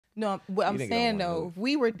No, what I'm saying though, if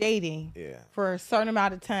we were dating for a certain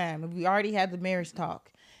amount of time, if we already had the marriage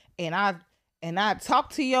talk, and I talk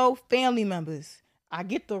to your family members, I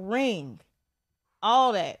get the ring,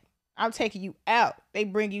 all that. I'm taking you out. They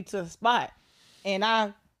bring you to a spot, and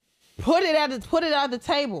I put it at the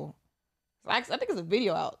table. Like, I think it's a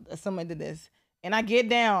video out that someone did this, and I get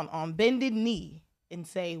down on bended knee and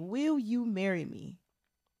say, "Will you marry me?"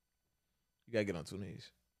 You gotta get on 2 knees.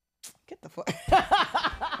 Get the fuck.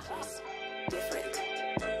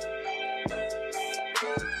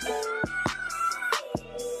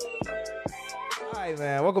 All right,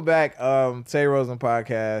 man. Welcome back. Tay Rosen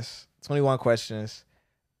podcast. 21 questions.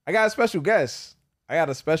 I got a special guest. I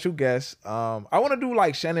want to do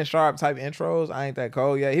like Shannon Sharp type intros. I ain't that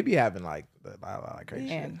cold yet. He be having like crazy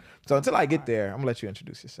shit. So until I get there, I'm gonna let you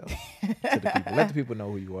introduce yourself to the people. Let the people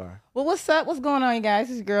know who you are. Well, what's up? What's going on, you guys?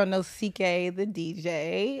 This is girl Nosike, the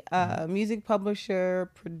DJ, music publisher,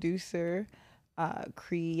 producer,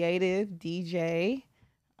 creative DJ,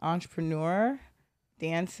 entrepreneur,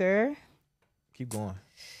 dancer. Keep going.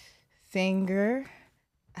 Singer,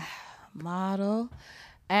 model,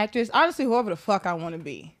 actress. Honestly, whoever the fuck I want to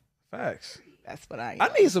be. Facts. That's what I am. I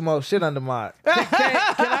need some more shit under my. Can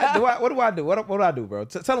I? What do I do? What do I do, bro?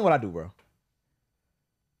 Tell them what I do, bro.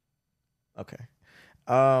 Okay.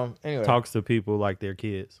 Anyway. Talks to people like they're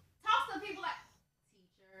kids. Talks to people like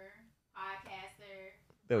teacher,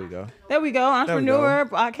 podcaster. There we go. Entrepreneur,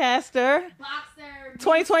 podcaster, Boxer.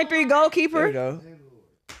 2023 goalkeeper. There we go.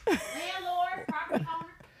 Landlord, property owner.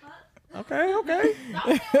 Okay.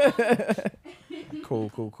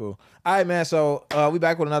 Cool. All right, man. So we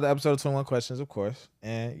back with another episode of 21 Questions, of course.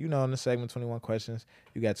 And you know, in the segment 21 Questions,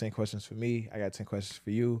 you got 10 questions for me. I got 10 questions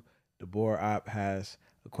for you. The board op has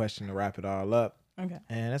a question to wrap it all up. Okay.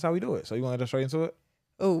 And that's how we do it. So you want to go straight into it?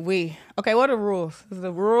 Okay, what are the rules? Is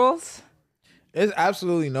the rules? There's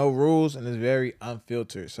absolutely no rules, and it's very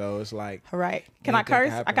unfiltered. So it's like, all right. Can I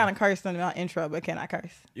curse? I kind of cursed in my intro, but can I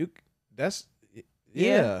curse?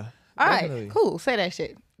 Yeah. All right, cool. Say that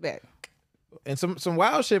shit. Bet. And some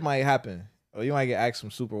wild shit might happen, or you might get asked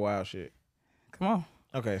some super wild shit. Come on.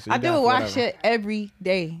 Okay, so I do wild shit every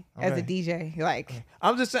day as a DJ. Like,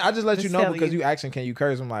 I'm just saying, I just let you know because you asking, can you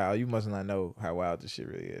curse? I'm like, oh, you must not know how wild this shit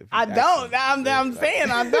really is. I don't. I'm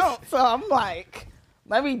saying I don't. So I'm like,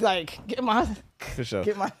 let me like get my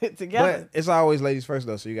shit together. But it's always ladies first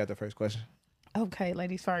though. So you got the first question. Okay,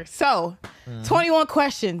 ladies first. So 21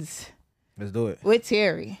 questions. Let's do it with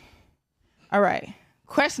Terry. All right.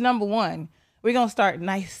 Question number 1. We're gonna start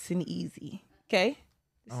nice and easy. Okay.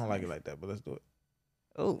 I don't like it like that, but let's do it.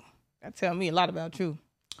 Oh, that tell me a lot about you.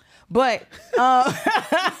 But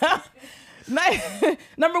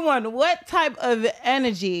number 1, what type of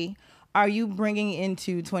energy are you bringing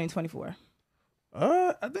into 2024?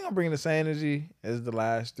 I think I'm bringing the same energy as the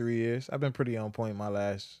last 3 years. I've been pretty on point my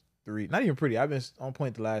last 3. Not even pretty. I've been on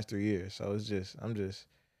point the last 3 years. So I'm just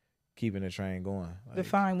keeping the train going. Like,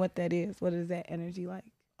 define what that is. What is that energy like?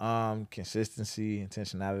 Consistency,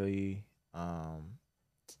 intentionality.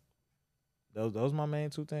 Those are my main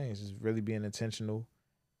 2 things. Just really being intentional,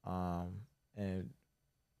 and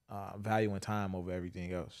valuing time over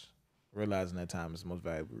everything else. Realizing that time is the most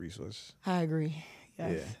valuable resource. I agree.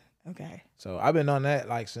 Yes. Yeah. Okay. So I've been on that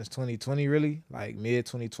like since 2020, really. Like mid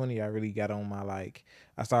 2020, I really got on my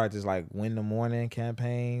I started this like win the morning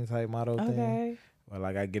campaign type motto thing. Where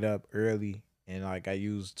like I get up early and like I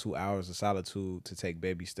use 2 hours of solitude to take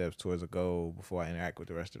baby steps towards a goal before I interact with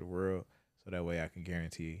the rest of the world. So that way I can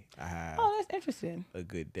guarantee I have that's interesting. A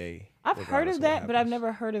good day. I've heard of that, but I've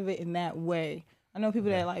never heard of it in that way. I know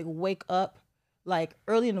people that like wake up like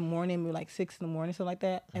early in the morning, maybe like 6 in the morning, something like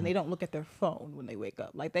that, and they don't look at their phone when they wake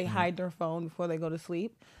up. Like they hide their phone before they go to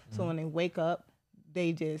sleep. So when they wake up,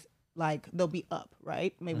 they just like they'll be up,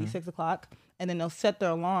 right? Maybe 6 o'clock, and then they'll set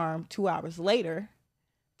their alarm 2 hours later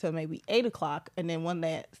to maybe 8 o'clock, and then when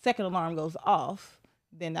that second alarm goes off,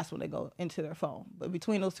 then that's when they go into their phone. But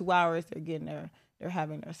between those 2 hours, they're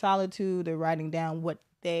having their solitude. They're writing down what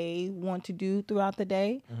they want to do throughout the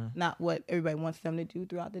day, not what everybody wants them to do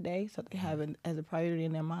throughout the day. So they have it as a priority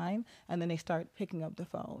in their mind, and then they start picking up the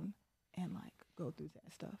phone and like go through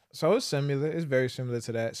that stuff. So it's similar. It's very similar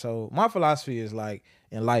to that. So my philosophy is like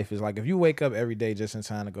in life is like if you wake up every day just in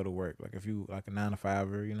time to go to work, like if you like a 9 to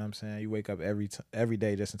 5er, you know what I'm saying? You wake up every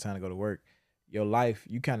day just in time to go to work. Your life,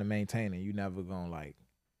 you kind of maintain it. You never gonna like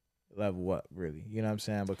level up really. You know what I'm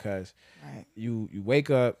saying? Because you wake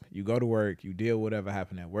up, you go to work, you deal with whatever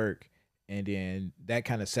happened at work, and then that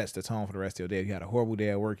kind of sets the tone for the rest of your day. If you had a horrible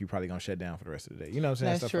day at work, you're probably gonna shut down for the rest of the day. You know what I'm saying?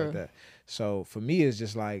 That's Stuff true. like that. So for me, it's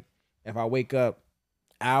just like if I wake up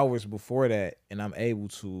hours before that and I'm able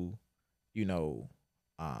to, you know,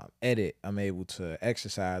 edit. I'm able to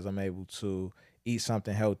exercise. I'm able to eat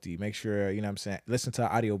something healthy. Make sure, you know what I'm saying, listen to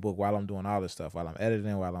an audiobook while I'm doing all this stuff, while I'm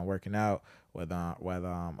editing, while I'm working out, whether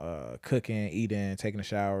I'm cooking, eating, taking a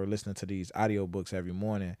shower, listening to these audiobooks every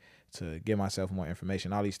morning to give myself more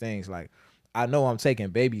information. All these things, like, I know I'm taking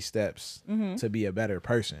baby steps to be a better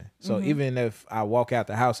person. So even if I walk out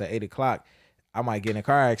the house at 8 o'clock, I might get in a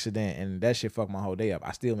car accident and that shit fuck my whole day up.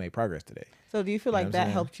 I still made progress today. So do you feel You know like what that I'm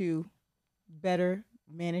saying? helped you better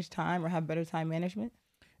manage time or have better time management?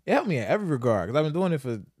 It helped me in every regard because I've been doing it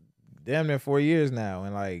for damn near 4 years now,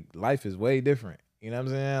 and like life is way different. You know what I'm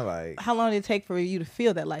saying? Like, How long did it take for you to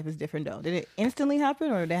feel that life is different though? Did it instantly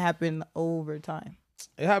happen or did it happen over time?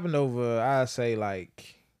 it happened over, I'd say,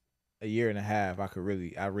 like a year and a half. I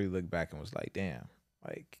really looked back and was like, damn,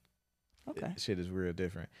 like, Okay. shit is real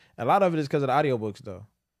different. A lot of it is because of the audiobooks though.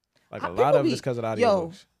 Like, a People lot of it be- is because of the Yo,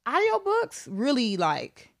 audiobooks. audiobooks really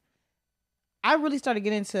I really started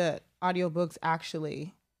getting into audiobooks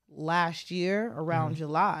actually last year around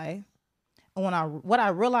July. And what I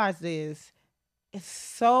realized is it's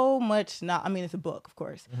so much it's a book, of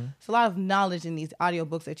course. It's a lot of knowledge in these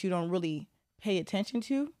audiobooks that you don't really pay attention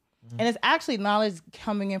to. And it's actually knowledge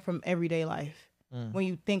coming in from everyday life when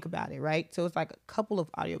you think about it, right? So it's like a couple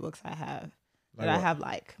of audiobooks I have that Like I what? have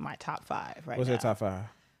like my top 5 right What's now. your top 5?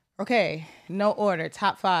 Okay, no order.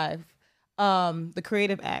 Top 5. The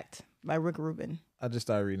Creative Act by Rick Rubin. I just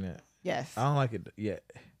started reading it. Yes. I don't like it yet.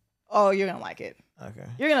 Oh, you're gonna like it. Okay.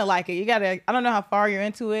 You're gonna like it. You gotta. I don't know how far you're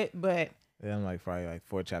into it, but Yeah, I'm like probably like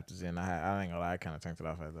 4 chapters in. I ain't gonna lie, I kind of turned it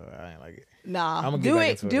off after. I ain't like it. nah. I'ma get Do back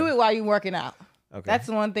it. into it, Do though. it while you're working out. Okay. That's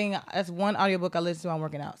one thing. That's one audiobook I listen to while I'm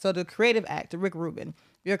working out. So the Creative Act, Rick Rubin. If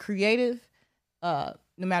you're creative, no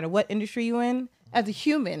matter what industry you're in, as a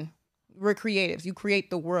human, we're creatives. You create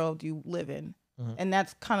the world you live in. And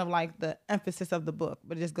that's kind of like the emphasis of the book,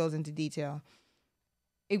 but it just goes into detail.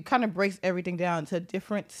 It kind of breaks everything down to a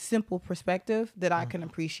different, simple perspective that I can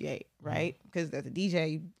appreciate, right? Because as a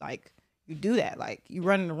DJ, you do that. Like, you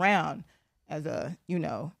running around as as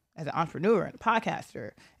an entrepreneur and a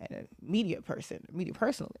podcaster and a media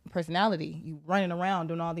personality. You running around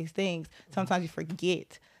doing all these things. Sometimes you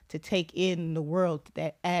forget to take in the world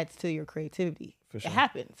that adds to your creativity. For sure. It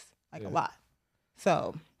happens a lot.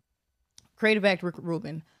 So, Creative Act, Rick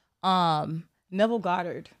Rubin. Neville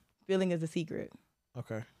Goddard, Feeling is a Secret.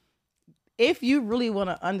 Okay. If you really want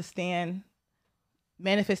to understand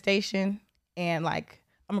manifestation and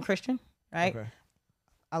I'm a Christian, right? Okay.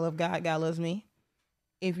 I love God. God loves me.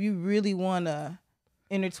 If you really want to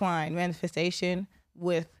intertwine manifestation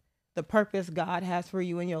with the purpose God has for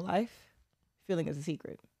you in your life, Feeling is a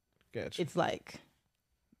Secret. Gotcha. It's like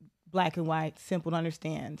black and white, simple to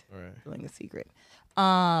understand. All right. Feeling a Secret.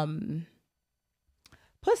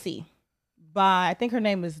 Pussy by, I think her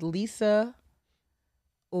name is Lisa.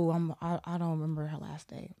 Oh, I don't remember her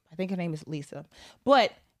last name. I think her name is Lisa.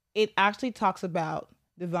 But it actually talks about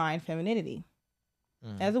divine femininity.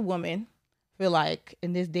 As a woman, I feel like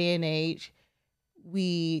in this day and age,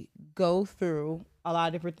 we go through a lot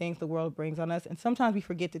of different things the world brings on us. And sometimes we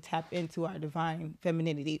forget to tap into our divine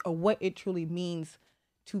femininity or what it truly means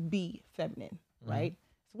to be feminine, right?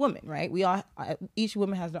 It's a woman, right? Each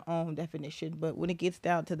woman has their own definition. But when it gets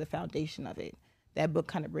down to the foundation of it, that book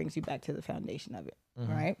kind of brings you back to the foundation of it,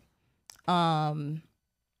 right?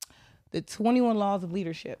 The 21 Laws of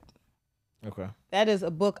Leadership. Okay. That is a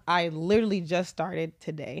book I literally just started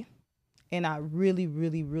today. And I really,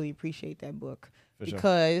 really, really appreciate that book. For sure.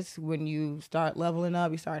 Because when you start leveling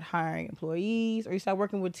up, you start hiring employees, or you start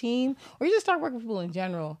working with team, or you just start working with people in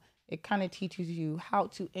general, it kind of teaches you how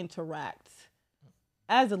to interact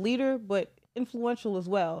as a leader, but influential as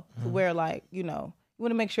well, to where you want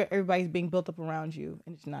to make sure everybody's being built up around you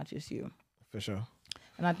and it's not just you. For sure.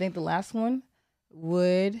 And I think the last one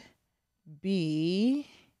would be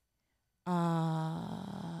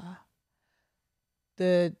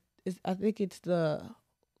I think it's the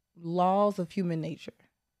Laws of Human Nature.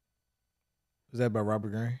 Is that by Robert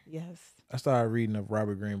Greene? Yes. I started reading a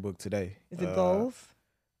Robert Greene book today. Is it Goals?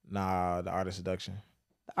 Nah, The Art of Seduction.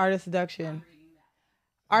 The Art of Seduction.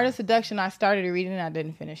 Art of Seduction, I started reading and I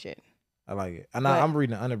didn't finish it. I like it. But- I'm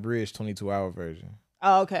reading the unabridged 22-hour version.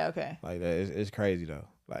 Oh, okay. Like that, it's crazy though.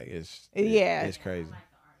 Like it's crazy.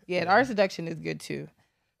 Yeah, the Art of Seduction is good too.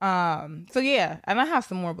 So yeah, and I have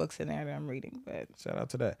some more books in there that I'm reading, but Shout out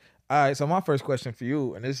to that. All right, so my first question for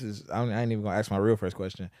you, and this is I ain't even gonna ask my real first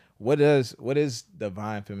question. What is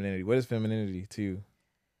divine femininity? What is femininity to you?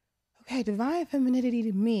 okay, divine femininity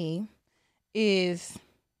to me is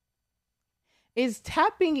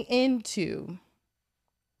tapping into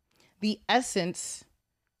the essence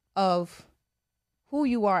of who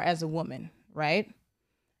you are as a woman, right?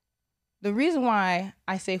 the reason why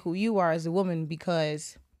I say who you are as a woman,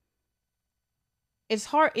 because it's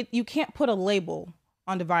hard. You can't put a label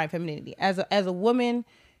on divine femininity. As a woman,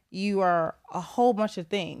 you are a whole bunch of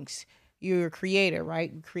things. You're a creator,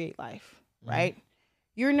 right? You create life, right?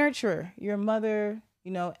 You're a nurturer. You're a mother,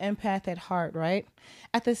 empath at heart, right?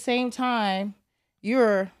 At the same time,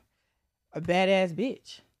 you're a badass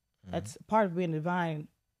bitch. That's part of being a divine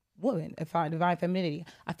woman, divine femininity.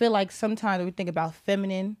 I feel like sometimes when we think about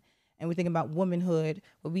feminine and we think about womanhood,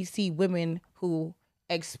 when we see women who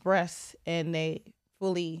express and they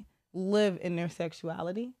fully live in their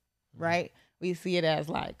sexuality, right? We see it as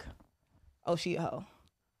like, oh, she a hoe.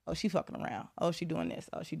 Oh, she fucking around. Oh, she doing this.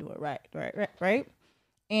 Oh, she doing right.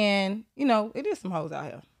 And, it is some hoes out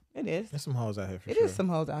here. It is. There's some hoes out here for It sure. is some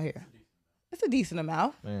hoes out here. It's a decent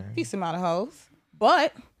amount. Yeah. Decent amount of hoes.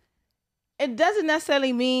 But it doesn't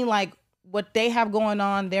necessarily mean like what they have going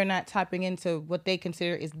on, they're not tapping into what they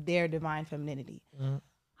consider is their divine femininity.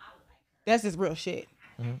 That's just real shit.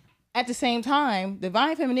 At the same time,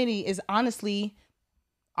 divine femininity is honestly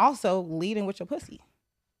also leading with your pussy.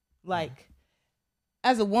 Like,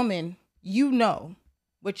 as a woman, you know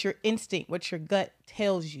what your instinct, what your gut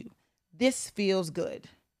tells you. This feels good.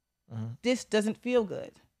 This doesn't feel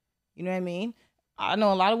good. You know what I mean? I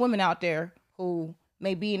know a lot of women out there who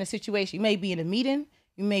may be in a situation. You may be in a meeting.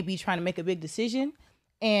 You may be trying to make a big decision.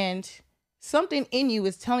 And something in you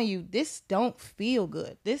is telling you, this don't feel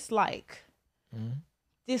good. This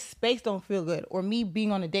this space don't feel good. Or me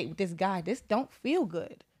being on a date with this guy, this don't feel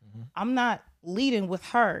good. I'm not leading with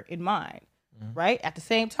her in mind. Right? At the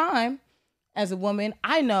same time, as a woman,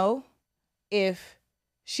 I know if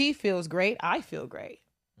she feels great, I feel great.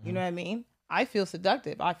 You know what I mean? I feel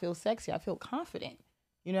seductive. I feel sexy. I feel confident.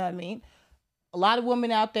 You know what I mean? A lot of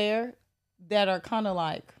women out there that are kind of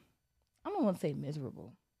like, I don't want to say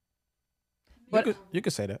miserable. But You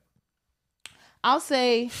could say that. I'll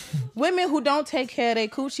say women who don't take care of their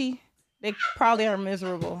coochie, they probably are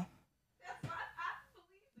miserable.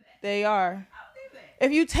 They are.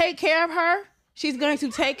 If you take care of her, she's going to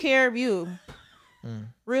take care of you.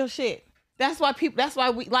 Real shit. That's why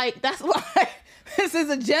this is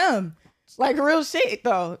a gem. Like real shit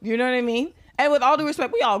though. You know what I mean? And with all due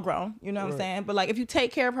respect, we all grown. You know what I'm saying? But like if you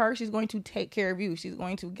take care of her, she's going to take care of you. She's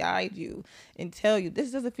going to guide you and tell you,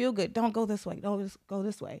 this doesn't feel good. Don't go this way. Don't just go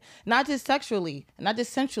this way. Not just sexually, not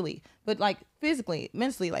just sensually, but like physically,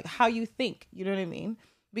 mentally, like how you think. You know what I mean?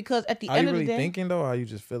 Because at the end of the day. Are you really thinking though, or are you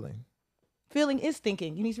just feeling? Feeling is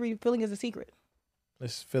thinking. You need to read Feeling is a Secret.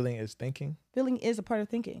 This feeling is thinking? Feeling is a part of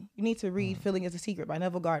thinking. You need to read Feeling is a Secret by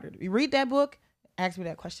Neville Goddard. You read that book, ask me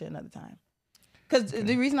that question another time. Because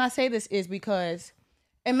the reason I say this is because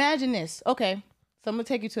imagine this. Okay, so I'm going to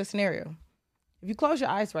take you to a scenario. If you close your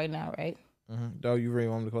eyes right now, right? Oh, you really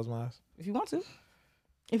want me to close my eyes? If you want to.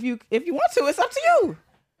 If you want to, it's up to you.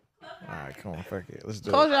 All right, come on, fuck it. Let's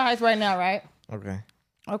do Close your eyes right now, right?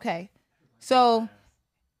 Okay. So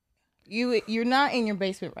you're not in your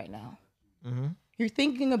basement right now. You're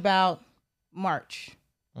thinking about March.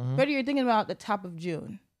 Whether you're thinking about the top of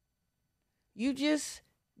June. You just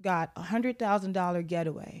got $100,000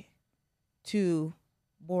 getaway to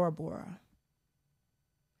Bora Bora.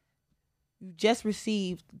 You just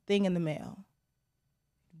received the thing in the mail.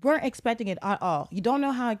 Weren't expecting it at all. You don't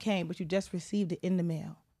know how it came, but you just received it in the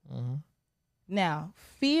mail. Now,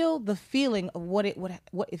 feel the feeling of what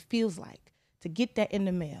it feels like to get that in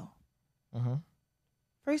the mail.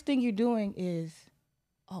 First thing you're doing is,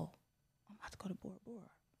 oh, I'm about to go to Bora Bora.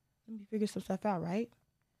 Let me figure some stuff out, right?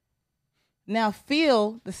 Now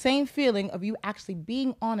feel the same feeling of you actually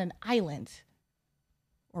being on an island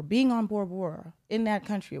or being on Bora Bora in that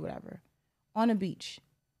country or whatever, on a beach,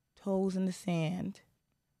 toes in the sand.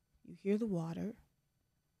 You hear the water.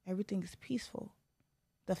 Everything is peaceful.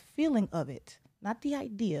 The feeling of it, not the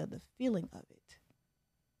idea, the feeling of it,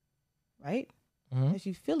 right? As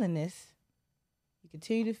you feeling this, you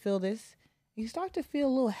continue to feel this, you start to feel a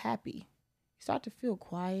little happy. You start to feel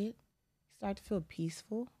quiet. You start to feel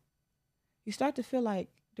peaceful. You start to feel like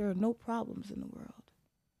there are no problems in the world.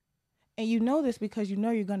 And you know this because you know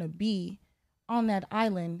you're going to be on that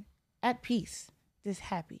island at peace, just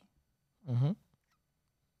happy.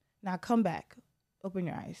 Now come back. Open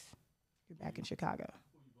your eyes. You're back in Chicago.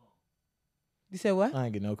 You said what? I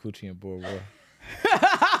ain't get no coochie in Bora Bora.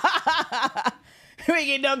 You ain't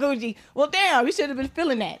get no coochie. Well, damn, you should have been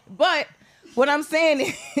feeling that. But what I'm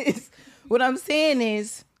saying is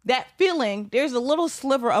that feeling, there's a little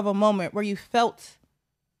sliver of a moment where you felt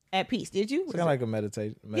at peace. Did you? It's kind of like a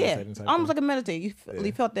meditating type almost thing. like a meditate.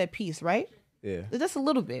 You felt that peace, right? Yeah. Just a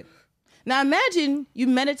little bit. Now imagine you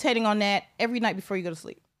meditating on that every night before you go to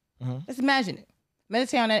sleep. Let's imagine it.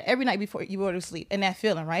 Meditate on that every night before you go to sleep, and that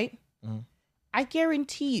feeling, right? Mhm. I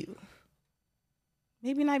guarantee you,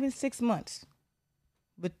 maybe not even 6 months,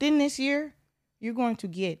 but then this year, you're going to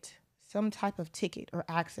get some type of ticket or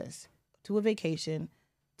access to a vacation,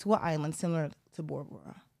 to an island similar to Bora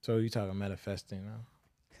Bora. So you talking manifesting now?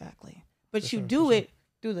 Exactly. But For you sure, do for it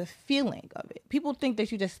through the feeling of it. People think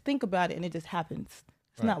that you just think about it and it just happens.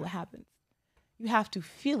 It's Right. not what happens. You have to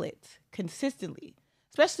feel it consistently,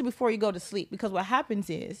 especially before you go to sleep. Because what happens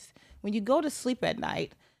is when you go to sleep at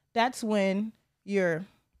night, that's when your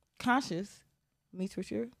conscious meets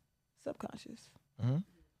with your subconscious. Mm-hmm.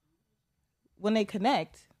 When they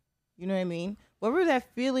connect, you know what I mean? Whatever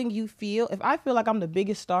that feeling you feel, if I feel like I'm the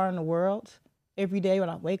biggest star in the world every day when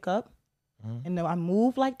I wake up, Mhm. and then I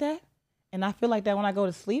move like that, and I feel like that when I go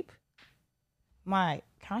to sleep, my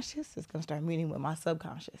conscious is going to start meeting with my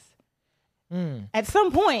subconscious. At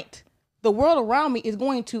some point, the world around me is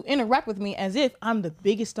going to interact with me as if I'm the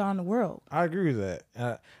biggest star in the world. I agree with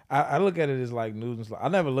that. I look at it as like Newton's law. I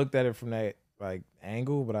never looked at it from that like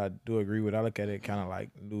angle, but I do agree with. I look at it kind of like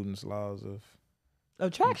Newton's laws of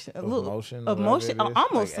Attraction, a of little motion. of or whatever motion, it is.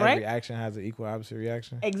 almost, Like, every right? action has an equal opposite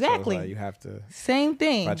reaction. Exactly. So it's like you have to. Same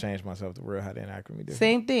thing. If I change myself, the world had to interact with me different.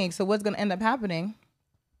 Same thing. So what's going to end up happening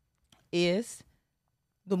is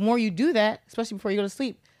the more you do that, especially before you go to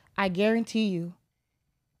sleep, I guarantee you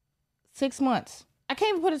 6 months. I can't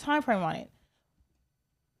even put a time frame on it.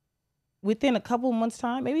 Within a couple months'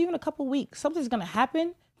 time, maybe even a couple weeks, something's going to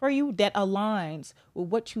happen for you that aligns with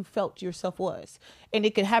what you felt yourself was. And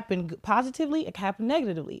it could happen positively, it could happen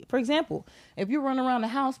negatively. For example, if you run around the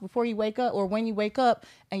house before you wake up or when you wake up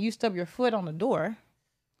and you stub your foot on the door,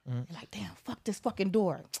 you're like, damn, fuck this fucking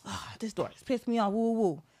door. Oh, this door just pissed me off, woo,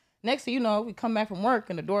 woo. Next thing you know, we come back from work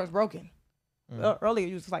and the door is broken. Earlier,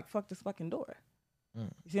 you was just like, fuck this fucking door. You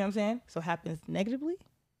see what I'm saying? So it happens negatively,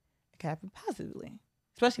 it can happen positively.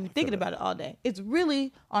 Especially if you're thinking about it all day. It's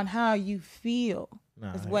really on how you feel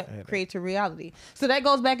is what creates your reality. So that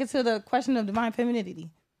goes back into the question of divine femininity.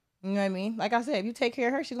 You know what I mean? Like I said, if you take care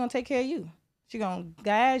of her, she's going to take care of you. She's going to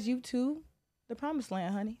guide you to the promised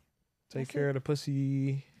land, honey. Take care of the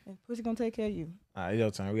pussy. And pussy going to take care of you. All right,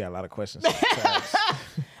 your turn. We got a lot of questions.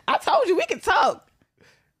 I told you we could talk.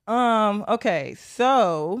 Okay,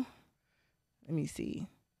 so let me see.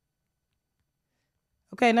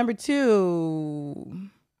 Okay, number 2.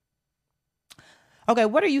 Okay,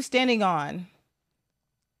 what are you standing on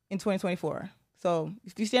in 2024? So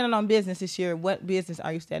if you're standing on business this year, what business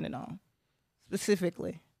are you standing on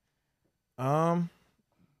specifically? The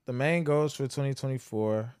main goals for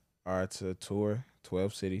 2024 are to tour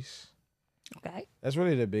 12 cities. Okay. That's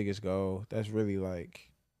really the biggest goal. That's really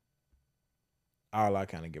like all I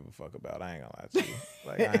kind of give a fuck about. I ain't gonna lie to you.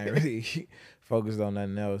 Like I ain't really focused on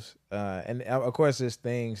nothing else. And of course, there's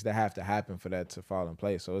things that have to happen for that to fall in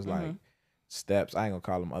place. So it's like steps. I ain't gonna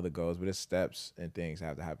call them other goals, but it's steps and things that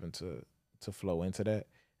have to happen to flow into that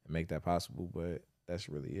and make that possible. But that's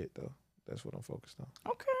really it, though. That's what I'm focused on.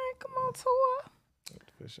 Okay, come on, tour.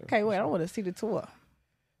 For sure. Okay, wait, I want to see the tour.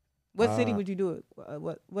 What city would you do it?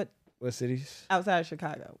 What cities? outside of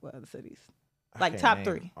Chicago? What other cities? I Like can't top name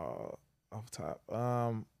 3. Off top.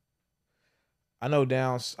 I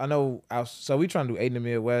know so we trying to do 8 in the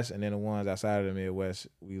Midwest, and then the ones outside of the Midwest,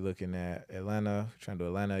 we looking at Atlanta. We trying to do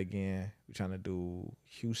Atlanta again. We trying to do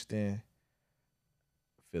Houston,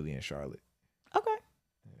 Philly, and Charlotte. Okay.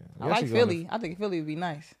 Yeah. I like Philly. I think Philly would be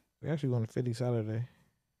nice. We actually going to Philly Saturday.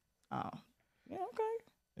 Oh. Yeah, okay.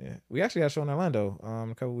 Yeah. We actually got a show in Orlando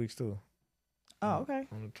a couple weeks too. Oh, okay.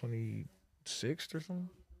 On the 26th or something.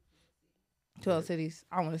 12 cities.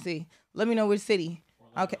 I want to see. Let me know which city.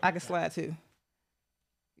 Okay, I can slide to.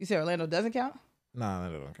 You said Orlando doesn't count? Nah,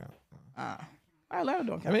 Orlando don't count. Orlando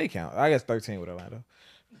don't I count. mean, it count. I guess 13 with Orlando.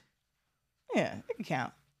 Yeah, it can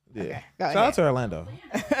count. Yeah. Okay, Shout out to Orlando.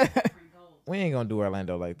 We ain't gonna do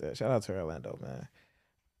Orlando like that. Shout out to Orlando, man.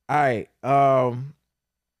 All right.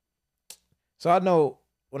 So I know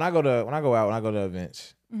when I go to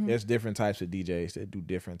events, there's different types of DJs that do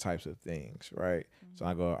different types of things, right? So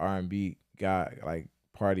I go R&B guy like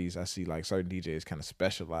parties. I see like certain DJs kind of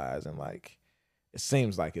specialize in like, it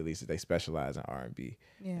seems like at least that they specialize in R&B.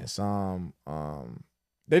 Yeah. And some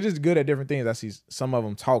they're just good at different things. I see some of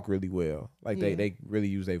them talk really well. Like they really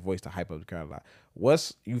use their voice to hype up the crowd a lot.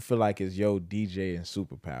 What's you feel like is your DJ and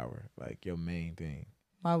superpower, like your main thing?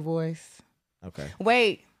 My voice. Okay.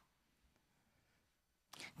 Wait.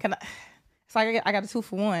 Can I? It's like I got a 2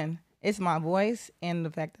 for 1. It's my voice and the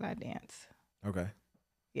fact that I dance. Okay.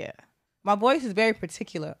 Yeah. My voice is very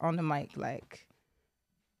particular on the mic. Like,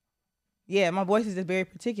 yeah, my voice is just very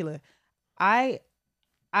particular. I've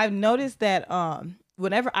noticed that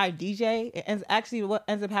whenever I DJ, and actually what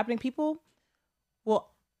ends up happening, people will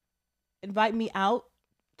invite me out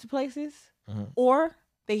to places, or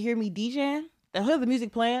they hear me DJing, they'll hear the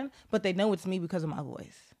music playing, but they know it's me because of my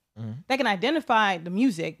voice. They can identify the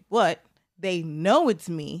music, but they know it's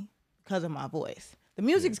me because of my voice. The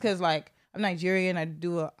music's because like I'm Nigerian. I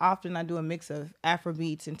do a mix of Afro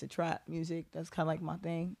beats into trap music. That's kind of like my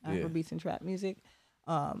thing. Afro beats and trap music,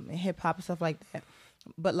 and hip hop and stuff like that.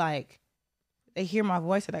 But like, they hear my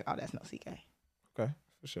voice, they're like, "Oh, that's Nosike." Okay,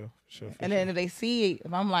 for sure. And then if they see,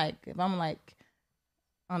 if I'm like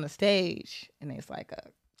on the stage and it's like a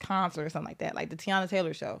concert or something like that, like the Tiana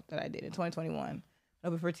Taylor show that I did in 2021,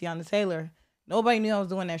 over for Tiana Taylor, nobody knew I was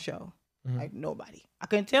doing that show. Like nobody. I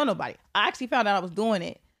couldn't tell nobody. I actually found out I was doing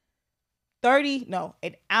it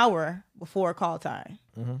an hour before call time.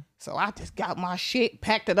 So I just got my shit,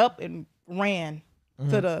 packed it up, and ran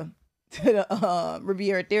to the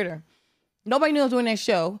Riviera Theater. Nobody knew I was doing that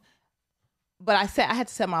show, but I had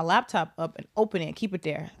to set my laptop up and open it and keep it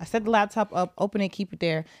there. I set the laptop up, open it, keep it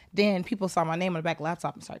there. Then people saw my name on the back of the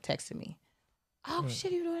laptop and started texting me. Oh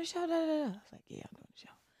shit, you doing a show? Da, da, da. I was like, yeah, I'm doing a show.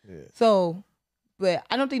 Yeah. So, but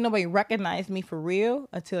I don't think nobody recognized me for real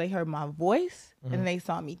until they heard my voice and they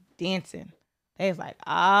saw me dancing. They was like,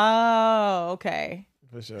 oh, okay.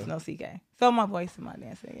 For sure. It's Nosike. So my voice and my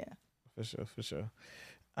dancing, yeah. For sure.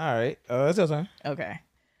 All right. It's your turn. Okay.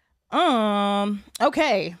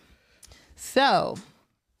 Okay. So,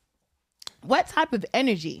 what type of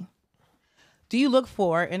energy do you look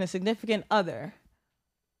for in a significant other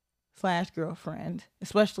 / girlfriend,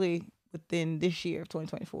 especially within this year of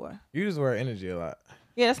 2024? You just wear energy a lot.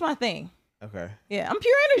 Yeah, that's my thing. Okay. Yeah, I'm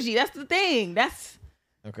pure energy. That's the thing. That's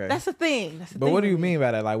the thing. But what do you mean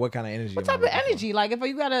by that? Like, what kind of energy? What type of energy? Like, if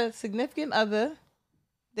you got a significant other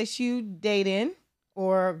that you dating,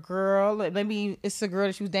 or a girl, like maybe it's a girl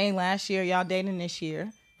that you was dating last year, y'all dating this year,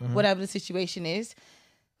 whatever the situation is.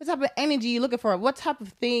 What type of energy you looking for? What type of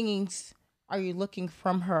things are you looking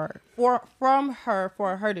from her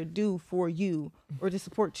for her to do for you or to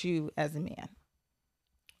support you as a man?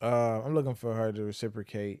 I'm looking for her to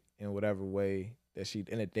reciprocate in whatever way that she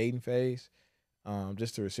in a dating phase,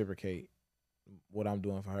 just to reciprocate what I'm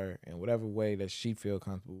doing for her in whatever way that she feel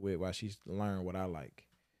comfortable with while she's learning what I like.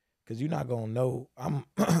 Cause you're not gonna know.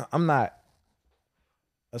 I'm not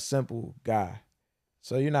a simple guy,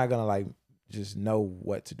 so you're not gonna like just know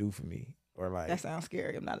what to do for me or like. That sounds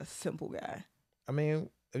scary. I'm not a simple guy. I mean,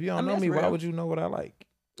 if you don't know me, why would you know what I like?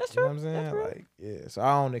 That's true. You know what I'm saying? Like, yeah. So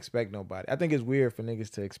I don't expect nobody. I think it's weird for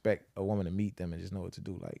niggas to expect a woman to meet them and just know what to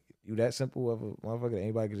do. Like, you that simple of a motherfucker that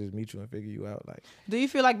anybody can just meet you and figure you out. Like, do you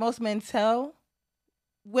feel like most men tell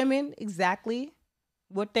women exactly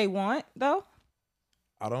what they want though?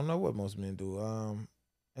 I don't know what most men do.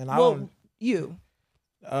 And you.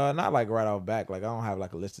 Not like right off back. Like, I don't have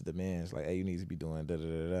like a list of demands. Like, hey, you need to be doing da da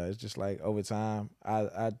da da. It's just like over time,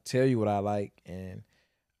 I tell you what I like, and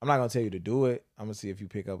I'm not gonna tell you to do it. I'm gonna see if you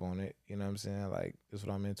pick up on it. You know what I'm saying? Like, this is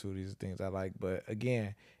what I'm into. These are things I like. But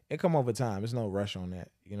again, it come over time. There's no rush on that.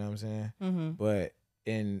 You know what I'm saying? Mm-hmm. But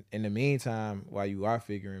in the meantime, while you are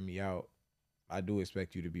figuring me out, I do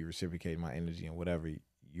expect you to be reciprocating my energy in whatever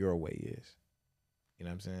your way is. You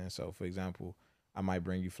know what I'm saying? So, for example, I might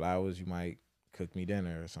bring you flowers. You might cook me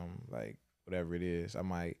dinner or something, like whatever it is. I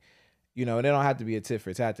might, you know, and it don't have to be a tit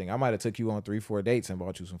for tat thing. I might have took you on 3-4 dates and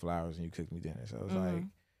bought you some flowers and you cooked me dinner. So it's like,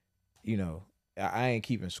 you know, I ain't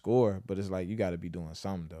keeping score, but it's like you got to be doing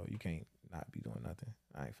something though. You can't not be doing nothing.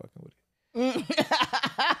 I ain't fucking with it.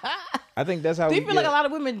 I think that's how. Do you feel like a lot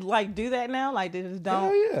of women like do that now? Like they just don't.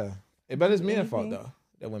 Hell yeah, but it's men's fault though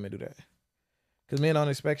that women do that, because men don't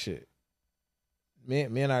expect shit.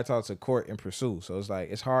 Men and I talk to court and pursue, so it's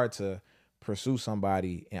like it's hard to pursue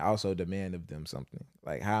somebody and also demand of them something.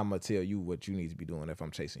 Like, how I'm gonna tell you what you need to be doing if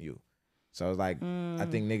I'm chasing you? So it's like I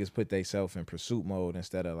think niggas put themselves in pursuit mode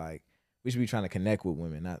instead of like we should be trying to connect with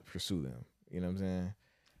women, not pursue them. You know what I'm saying?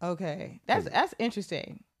 Okay, that's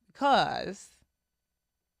interesting because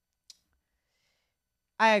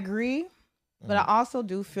I agree, but I also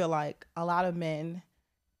do feel like a lot of men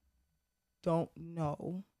don't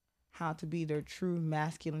know how to be their true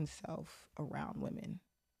masculine self around women.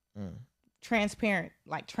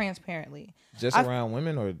 Transparently. Just around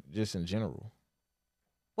women or just in general?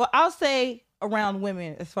 Well, I'll say around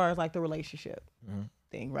women as far as like the relationship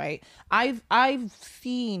thing, right? I've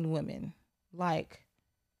seen women like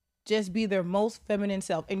just be their most feminine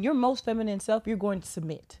self. And your most feminine self, you're going to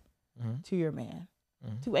submit to your man,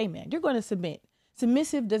 to a man. You're going to submit.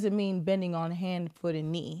 Submissive doesn't mean bending on hand, foot,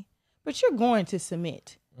 and knee, but you're going to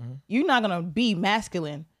submit. You're not going to be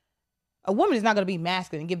masculine. A woman is not going to be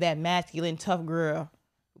masculine, give that masculine, tough girl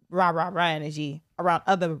rah energy around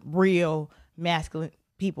other real masculine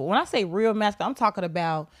people. When I say real masculine, I'm talking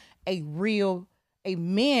about a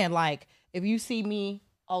man. Like if you see me,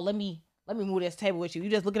 oh, let me move this table with you. You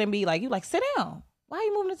just looking at me like, you like, sit down. Why are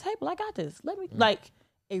you moving the table? I got this. Let me, like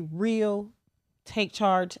a real take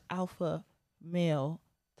charge alpha male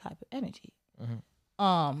type of energy.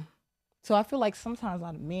 So I feel like sometimes a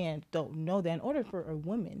lot of men don't know that in order for a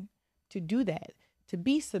woman to do that, to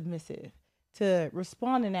be submissive, to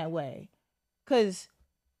respond in that way. Because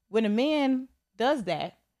when a man does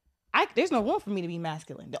that, there's no room for me to be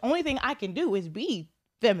masculine. The only thing I can do is be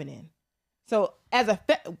feminine. So as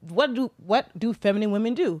what do feminine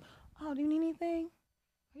women do? Oh, do you need anything?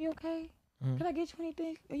 Are you okay? Can I get you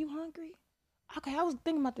anything? Are you hungry? Okay, I was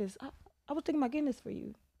thinking about this. I was thinking about getting this for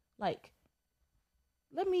you. Like,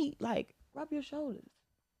 let me like rub your shoulders.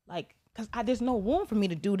 Like, cause there's no room for me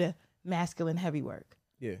to do the masculine heavy work.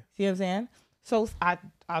 Yeah. See what I'm saying? So I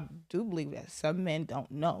do believe that some men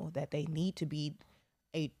don't know that they need to be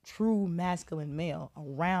a true masculine male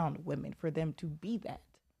around women for them to be that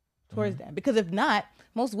towards them. Because if not,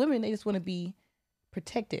 most women, they just want to be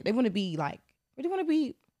protected. They want to be like, they want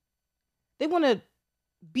to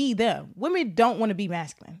be them. Women don't want to be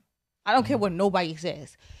masculine. I don't care what nobody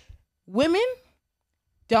says. Women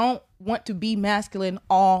don't want to be masculine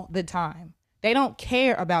all the time. They don't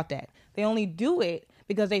care about that. They only do it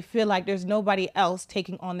because they feel like there's nobody else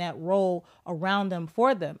taking on that role around them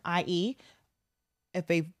for them, i.e., if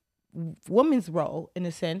a woman's role, in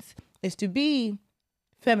a sense, is to be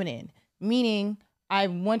feminine, meaning I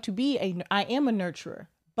am a nurturer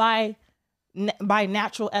by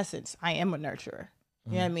natural essence. I am a nurturer.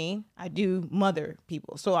 You know what I mean? I do mother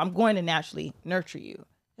people, so I'm going to naturally nurture you.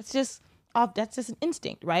 That's just an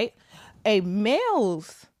instinct, right? A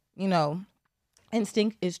male's,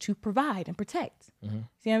 instinct is to provide and protect. See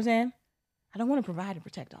what I'm saying? I don't want to provide and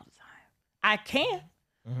protect all the time. I can,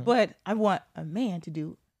 but I want a man to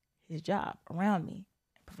do his job around me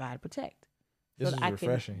and provide and protect. This so is that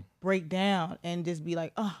refreshing. I can break down and just be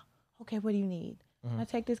like, oh, okay, what do you need? Can I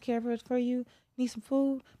take this care of it for you? Need some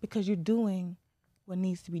food? Because you're doing what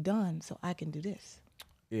needs to be done so I can do this.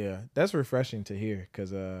 Yeah, that's refreshing to hear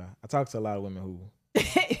because I talk to a lot of women who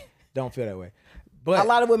don't feel that way. But a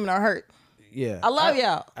lot of women are hurt. Yeah. I love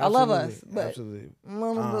y'all. I love us. But absolutely.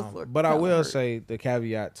 But I will say the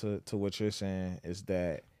caveat to what you're saying is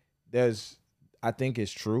that I think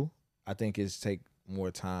it's true. I think it's take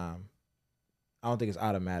more time. I don't think it's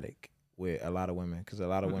automatic with a lot of women because a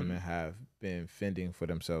lot of women have been fending for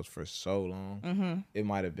themselves for so long. It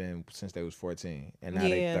might have been since they was 14 and now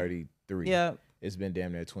they 33. Yeah. It's been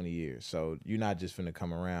damn near 20 years. So you're not just finna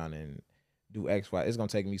come around and do X, Y. It's gonna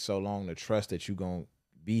take me so long to trust that you gonna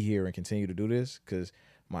be here and continue to do this because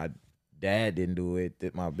my dad didn't do it,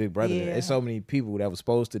 that my big brother did. There's so many people that were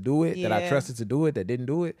supposed to do it that I trusted to do it that didn't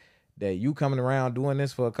do it, that you coming around doing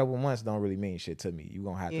this for a couple months don't really mean shit to me. You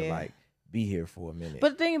gonna have to like be here for a minute.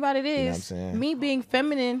 But the thing about it is, you know what I'm saying? Me being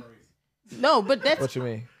feminine. No, but that's what you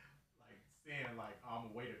mean. Like saying like I'm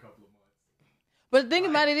gonna wait a couple of months. But the thing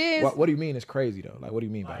about it is, what do you mean it's crazy though? Like what do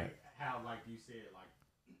you mean by that? How like you said like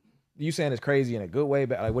you saying it's crazy in a good way,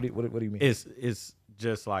 but like what do you mean? It's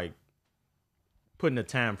just like putting a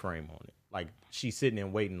time frame on it. Like she's sitting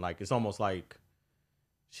and waiting. Like it's almost like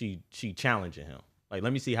she challenging him. Like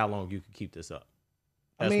let me see how long you can keep this up.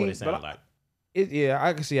 That's what it sounded like.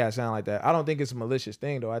 I can see how it sounds like that. I don't think it's a malicious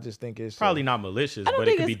thing though. I just think it's probably not malicious, but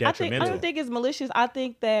it could be detrimental. I don't think it's malicious. I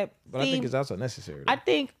think that, I think it's also necessary. I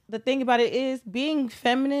think the thing about it is being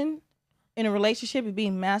feminine in a relationship and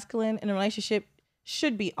being masculine in a relationship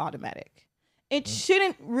should be automatic. It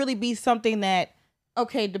shouldn't really be something that,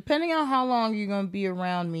 okay, depending on how long you're gonna be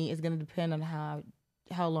around me is gonna depend on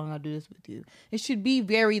how long I do this with you. It should be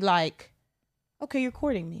very like, okay, you're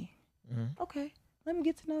courting me. Okay, let me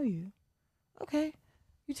get to know you. Okay,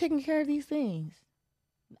 you're taking care of these things.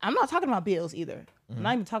 I'm not talking about bills either. I'm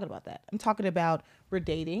not even talking about that. I'm talking about we're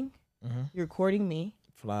dating. You're courting me.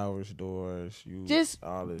 Flowers, doors,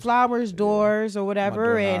 flowers, doors, or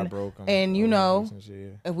whatever, and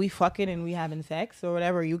shit. if we fucking and we having sex or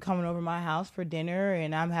whatever, you coming over my house for dinner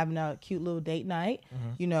and I'm having a cute little date night.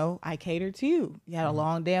 I cater to you. You had a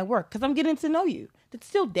long day at work because I'm getting to know you. It's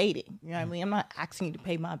still dating. You know what I mean? I'm not asking you to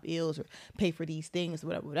pay my bills or pay for these things,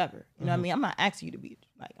 whatever. You know what I mean? I'm not asking you to be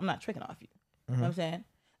like, I'm not tricking off you. You know what I'm saying?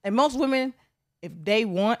 And most women, if they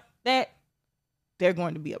want that, they're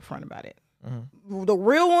going to be upfront about it. The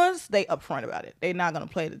real ones, they upfront about it. They're not gonna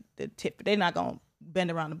play the tip. They're not gonna bend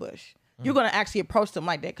around the bush. You're gonna actually approach them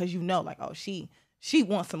like that because you know, like, oh, she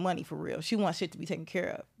wants some money for real. She wants shit to be taken care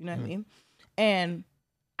of. You know what I mean? And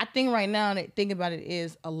I think right now, that think about it,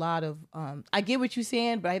 is a lot of. I get what you're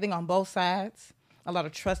saying, but I think on both sides, a lot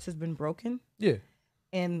of trust has been broken, Yeah.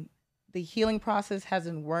 and the healing process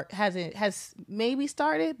has maybe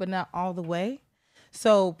started, but not all the way.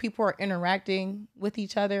 So people are interacting with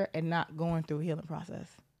each other and not going through a healing process.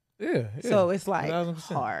 Yeah. So it's like 1000%.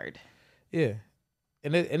 hard. Yeah.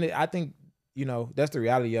 I think, that's the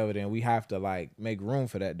reality of it, and we have to like make room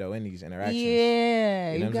for that though in these interactions.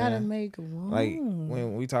 Yeah, You know you what I'm gotta saying? make room. Like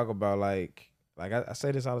when we talk about like I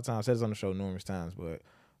say this all the time, I said this on the show numerous times, but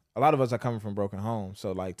a lot of us are coming from broken homes.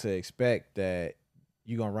 So like to expect that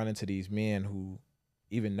you're gonna run into these men who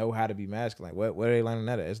even know how to be masculine. Where are they learning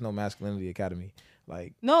that at? There's no masculinity academy.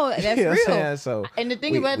 Like No, that's you know what I'm real. saying? So And the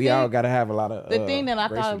thing we all gotta have a lot of the thing that I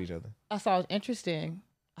grace thought with each other. I saw was interesting.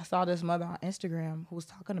 I saw this mother on Instagram who was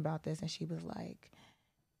talking about this, and she was like,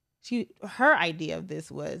 her idea of this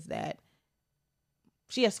was that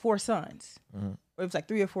she has 4 sons, or it was like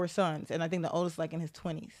 3 or 4 sons, and I think the oldest like in his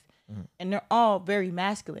 20s, and they're all very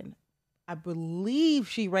masculine. I believe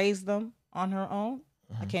she raised them on her own.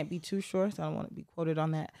 I can't be too sure, so I don't want to be quoted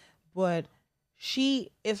on that. But she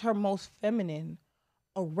is her most feminine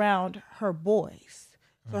around her boys.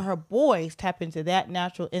 So her boys tap into that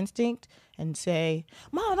natural instinct and say,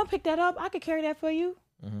 Mom, don't pick that up. I could carry that for you.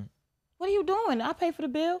 What are you doing? I'll pay for the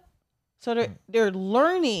bill. So they're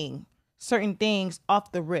learning certain things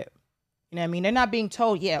off the rip. You know what I mean? They're not being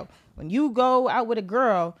told, yeah, when you go out with a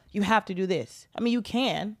girl, you have to do this. I mean, you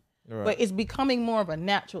can, but it's becoming more of a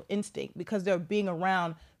natural instinct because they're being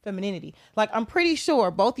around femininity. Like, I'm pretty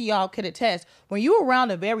sure both of y'all could attest, when you're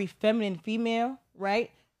around a very feminine female,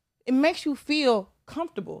 right, it makes you feel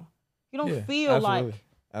comfortable. You don't feel like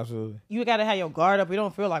you got to have your guard up. You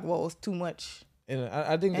don't feel like, whoa, it's too much. And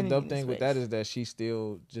I think the dope thing with that is that she's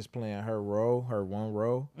still just playing her one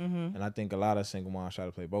role. And I think a lot of single moms try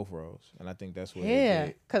to play both roles. And I think that's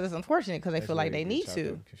where because it's unfortunate because they feel like they need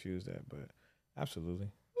to. Confuse that, but absolutely.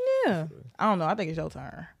 Yeah. Absolutely. I don't know. I think it's your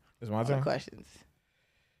turn. It's my turn? Questions.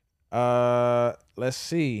 Let's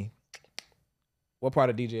see. What part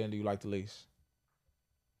of DJing do you like the least?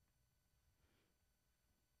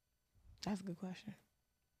 That's a good question.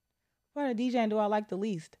 What part of DJing do I like the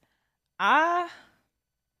least? I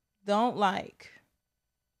don't like.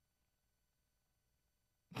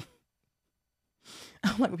 I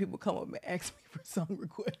don't like when people come up and ask me for song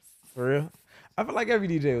requests. For real? I feel like every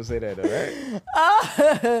DJ will say that though,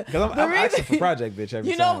 right? Because I'm asking for project bitch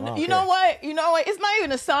every time. You know what? It's not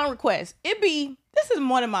even a song request. This is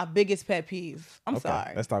one of my biggest pet peeves. I'm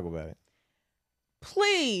sorry. Let's talk about it.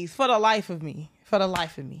 Please, for the life of me,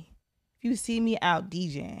 if you see me out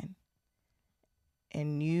DJing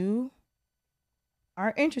and you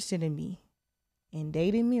are interested in me and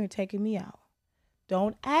dating me or taking me out,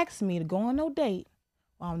 don't ask me to go on no date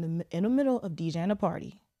while I'm in the middle of DJing a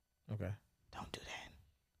party. Okay. Don't do that.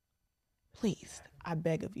 Please, I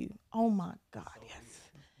beg of you. Oh my God, yes.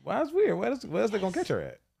 Well, that's weird. Where else they gonna catch her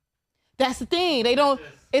at? That's the thing. They don't.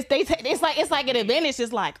 It's like an event. It's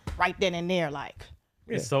just like right then and there. Like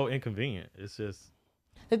it's so inconvenient. It's just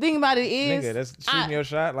the thing about it is, nigga, that's shooting your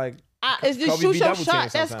shot. Like it's just shoot your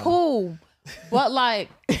shot. That's cool. But like,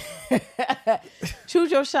 shoot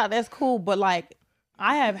your shot. That's cool. But like,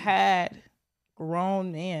 I have had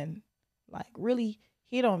grown men like really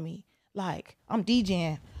hit on me. Like I'm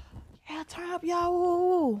DJing. Yeah, turn up, y'all.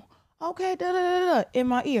 Woo. Okay, da da da da in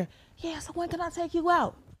my ear. Yeah, so when can I take you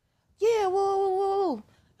out? Yeah, woo.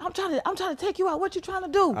 I'm trying to take you out. What you trying to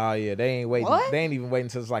do? Oh yeah, they ain't waiting. What? They ain't even waiting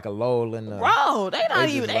until it's like a lull in the. Bro, they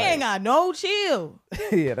ain't got no chill.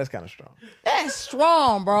 Yeah, that's kind of strong. That's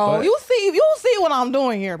strong, bro. But, you see what I'm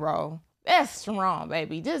doing here, bro. That's strong,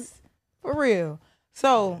 baby. Just for real.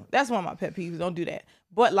 So that's one of my pet peeves. Don't do that.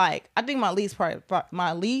 But like, I think my least favorite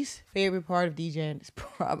part of DJing is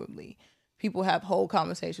probably people have whole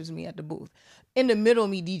conversations with me at the booth in the middle of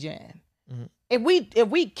me DJing. Mm-hmm. If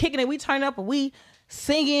we kicking it, we turn up and we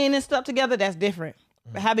singing and stuff together, that's different.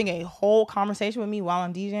 Mm-hmm. But having a whole conversation with me while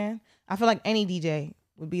I'm DJing, I feel like any DJ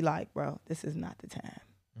would be like, bro, this is not the time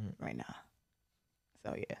right now.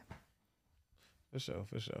 So yeah. For sure.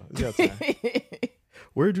 It's your time.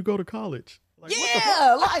 Where'd you go to college? Like,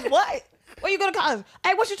 what? Where you go to college?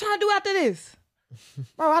 Hey, what you trying to do after this?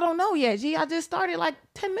 Bro, I don't know yet, G. I just started like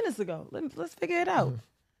 10 minutes ago. Let's figure it out.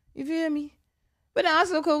 You feel me? But nah,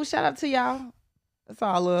 it's so cool. Shout out to y'all. That's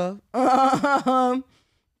all love.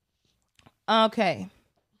 Okay.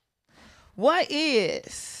 What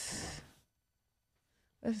is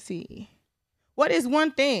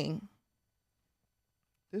one thing?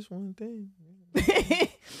 This one thing.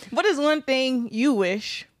 What is one thing you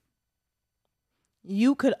wish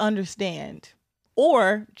you could understand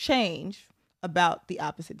or change about the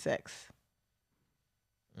opposite sex?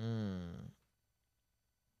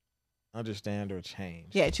 Understand or change?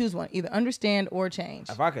 Yeah, choose one. Either understand or change.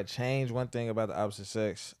 If I could change one thing about the opposite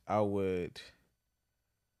sex, I would.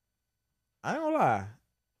 I ain't gonna lie.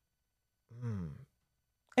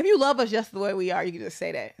 If you love us just the way we are, you can just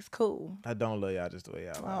say that. It's cool. I don't love y'all just the way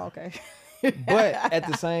y'all are. Oh, okay. But at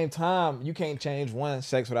the same time, you can't change one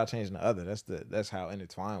sex without changing the other. That's how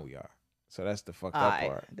intertwined we are. So that's the fucked up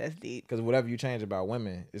part. That's deep. Because whatever you change about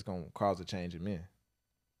women, it's gonna cause a change in men.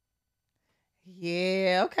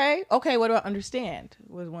 Yeah. Okay. Okay. What about understand?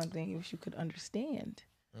 Was one thing you wish you could understand?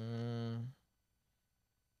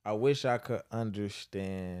 I wish I could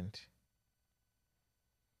understand.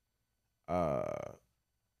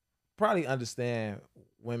 Probably understand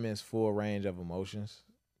women's full range of emotions,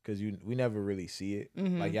 because we never really see it.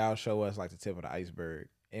 Like y'all show us like the tip of the iceberg,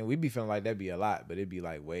 and we be feeling like that'd be a lot, but it'd be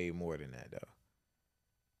like way more than that though.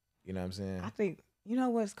 You know what I'm saying? I think, you know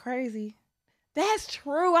what's crazy? That's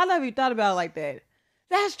true. I never even thought about it like that.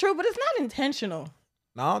 That's true, but it's not intentional.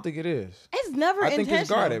 No, I don't think it is. It's never intentional. I think it's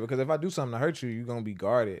guarded, because if I do something to hurt you, you're gonna be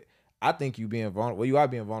guarded. I think you being vulnerable. Well, you are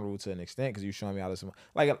being vulnerable to an extent, because you're showing me all this.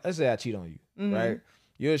 Like, let's say I cheat on you, right?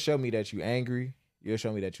 You'll show me that you angry. You'll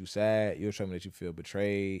show me that you sad. You'll show me that you feel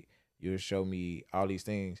betrayed. You'll show me all these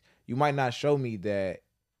things. You might not show me that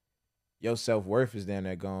your self-worth is down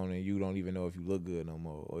there gone and you don't even know if you look good no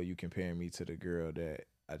more, or you comparing me to the girl that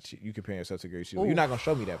you comparing yourself to the girl you. You're not gonna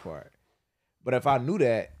show me that part. But if I knew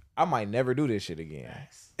that, I might never do this shit again.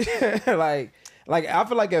 Nice. like I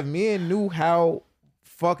feel like if men knew how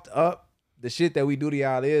fucked up the shit that we do to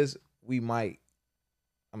y'all is, we might.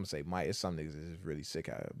 I'm gonna say might. It's some niggas that's really sick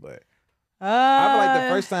out of it, but I feel like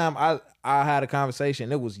the first time I had a conversation,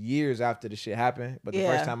 it was years after the shit happened. But the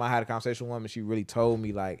first time I had a conversation with a woman, she really told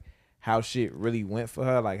me like how shit really went for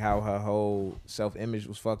her, like how her whole self-image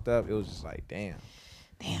was fucked up. It was just like, damn,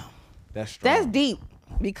 that's strong. That's deep,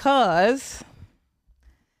 because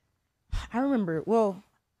I remember. Well,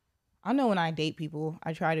 I know when I date people,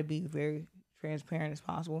 I try to be very transparent as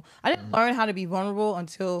possible. I didn't learn how to be vulnerable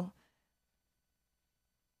until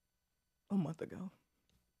a month ago.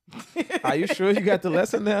 Are you sure you got the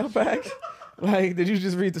lesson now back? Like, did you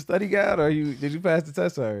just read the study guide, or did you pass the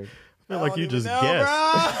test already? I feel like you just guessed.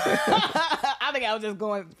 I think I was just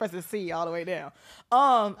going pressing C all the way down.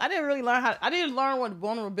 I didn't really learn I didn't learn what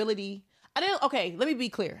vulnerability. Okay, let me be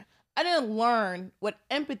clear. I didn't learn what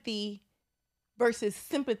empathy versus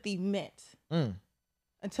sympathy meant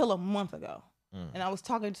until a month ago. And I was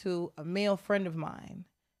talking to a male friend of mine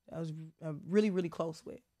that I was really, really close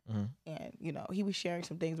with. And, you know, he was sharing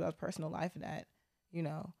some things about his personal life that, you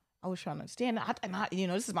know, I was trying to understand. And I, you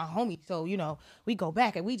know, this is my homie. So, you know, we go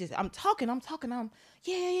back and I'm talking.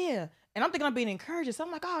 Yeah. And I'm thinking I'm being encouraged. So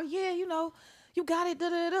I'm like, oh, yeah, you know, you got it.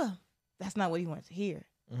 That's not what he wanted to hear.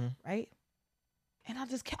 Right. And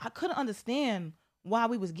I couldn't understand why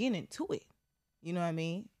we was getting into it. You know what I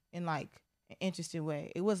mean? In like an interesting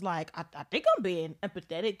way. It was like, I think I'm being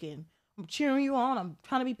empathetic and I'm cheering you on. I'm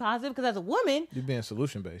trying to be positive, because as a woman, you're being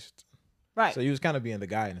solution based, right? So you was kind of being the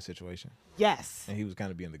guy in the situation. Yes, and he was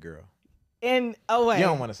kind of being the girl. In a way, you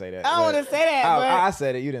don't want to say that. I don't want to say that. I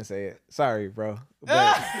said it. You didn't say it. Sorry, bro.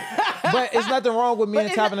 But it's nothing wrong with men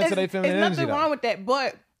tapping into their feminine energy. There's nothing wrong with that.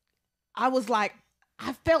 But I was like,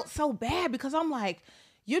 I felt so bad, because I'm like,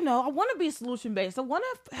 you know, I want to be solution based. I want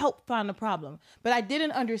to help find the problem, but I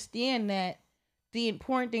didn't understand that. The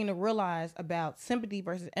important thing to realize about sympathy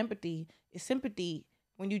versus empathy is sympathy.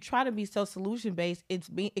 When you try to be so solution based,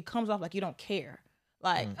 it comes off like you don't care.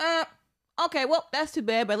 Like, okay, well, that's too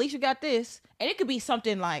bad, but at least you got this. And it could be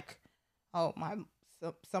something like, oh,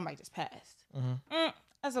 somebody just passed.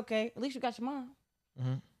 That's okay. At least you got your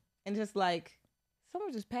mom. And just like,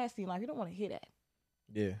 someone just passed in your life, you don't want to hear that.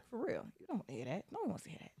 Yeah. For real. You don't want to hear that. No one wants to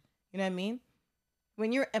hear that. You know what I mean?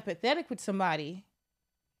 When you're empathetic with somebody,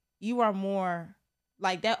 you are more...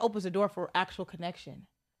 Like, that opens the door for actual connection.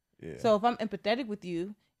 Yeah. So if I'm empathetic with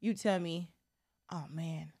you, you tell me, oh,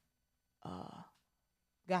 man,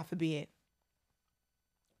 God forbid.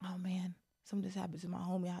 Oh, man, something just happened to my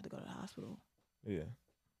homie. I had to go to the hospital. Yeah.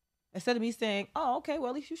 Instead of me saying, oh, okay, well,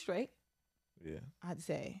 at least you straight. Yeah. I'd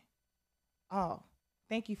say, oh,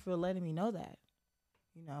 thank you for letting me know that.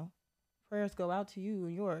 You know, prayers go out to you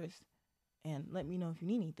and yours. And let me know if you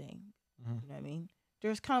need anything. You know what I mean?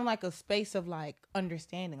 There's kind of like a space of like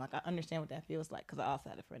understanding. Like, I understand what that feels like, because I also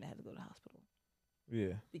had a friend that had to go to the hospital.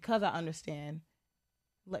 Yeah. Because I understand,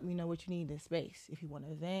 let me know what you need in space. If you want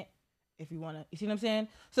to vent, if you want to, you see what I'm saying?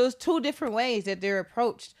 So it's two different ways that they're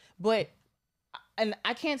approached. And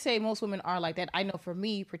I can't say most women are like that. I know for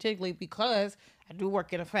me, particularly because I do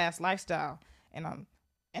work in a fast lifestyle and I'm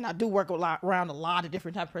and I do work around a lot of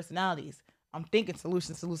different type of personalities. I'm thinking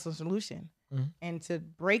solution. Mm-hmm. And to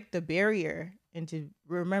break the barrier and to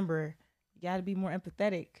remember, you got to be more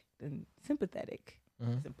empathetic than sympathetic.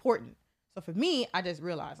 Mm-hmm. It's important. So for me, I just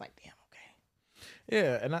realized like, damn, okay.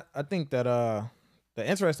 Yeah, and I think that the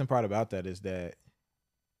interesting part about that is that,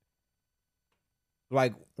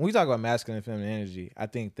 like, when we talk about masculine and feminine energy, I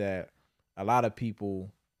think that a lot of people,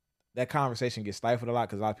 that conversation gets stifled a lot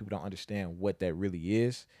because a lot of people don't understand what that really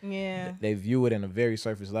is. Yeah. They view it in a very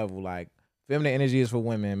surface level, like feminine energy is for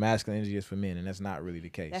women, masculine energy is for men, and that's not really the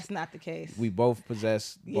case. That's not the case. We both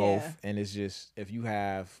possess both, Yeah. and it's just if you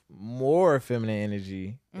have more feminine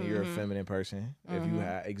energy, then you're a Mhm. feminine person. If you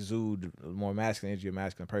Mhm. exude more masculine energy, you're a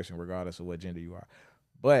masculine person, regardless of what gender you are.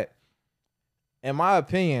 But in my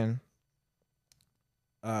opinion,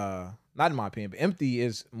 not in my opinion, but empathy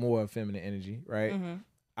is more feminine energy, right? Mhm.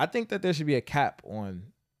 I think that there should be a cap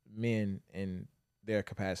on men and their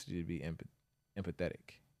capacity to be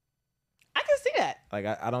empathetic. I can see that. Like,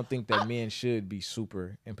 I don't think that men should be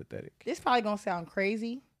super empathetic. This probably gonna sound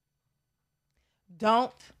crazy.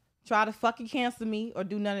 Don't try to fucking cancel me or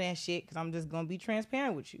do none of that shit because I'm just gonna be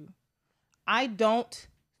transparent with you. I don't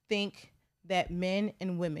think that men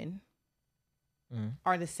and women Mhm.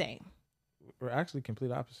 are the same. We're actually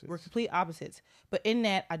complete opposites. We're complete opposites. But in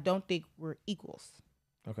that, I don't think we're equals.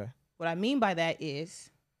 Okay. What I mean by that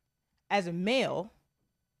is, as a male,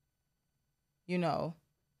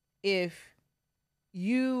 if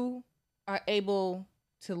you are able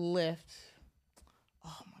to lift,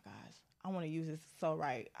 oh my gosh, I want to use this so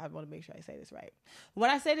right. I want to make sure I say this right.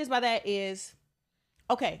 What I say this by that is,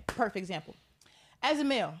 okay, perfect example. As a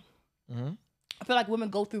male, Mm-hmm. I feel like women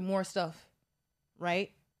go through more stuff,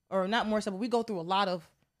 right? Or not more stuff, but we go through a lot of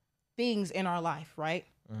things in our life, right?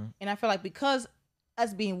 Mm-hmm. And I feel like because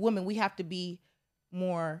us being women, we have to be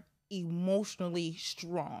more emotionally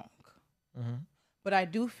strong. Mm-hmm. But I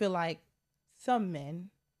do feel like some men,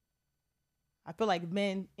 I feel like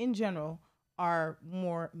men in general are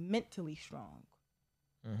more mentally strong.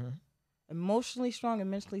 Mm-hmm. Emotionally strong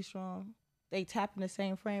and mentally strong, they tap in the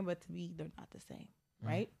same frame, but to me, they're not the same,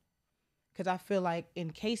 right? Because I feel like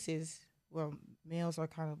in cases where males are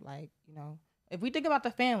kind of like, if we think about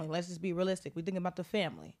the family, let's just be realistic. We think about the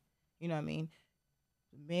family, you know what I mean?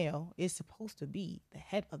 The male is supposed to be the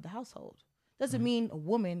head of the household. Doesn't mean a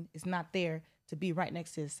woman is not there to be right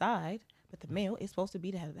next to his side, but the male is supposed to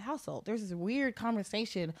be the head of the household. There's this weird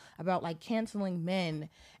conversation about like canceling men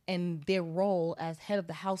and their role as head of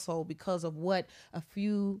the household because of what a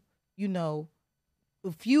few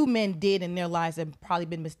men did in their lives and probably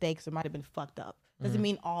been mistakes or might have been fucked up. Doesn't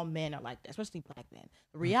mean all men are like that, especially black men.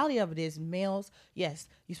 The reality of it is males, yes,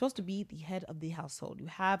 you're supposed to be the head of the household. You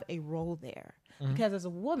have a role there. Because as a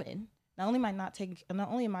woman, not only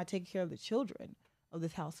am I taking care of the children of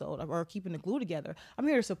this household or keeping the glue together, I'm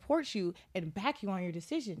here to support you and back you on your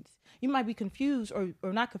decisions. You might be confused or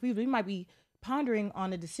not confused, but you might be pondering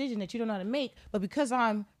on a decision that you don't know how to make, but because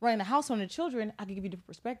I'm running the household and the children, I can give you a different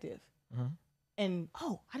perspective. And,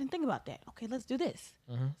 I didn't think about that. Okay, let's do this.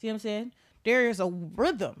 See what I'm saying? There is a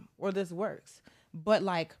rhythm where this works. But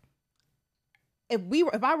like,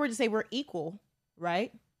 if I were to say we're equal,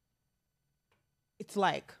 right? It's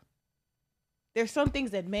like, there's some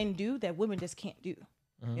things that men do that women just can't do. You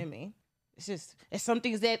know what I mean? It's some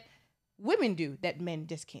things that women do that men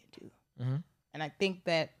just can't do. And I think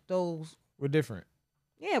that We're different.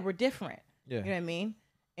 Yeah, we're different. Yeah. You know what I mean?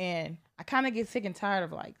 And I kind of get sick and tired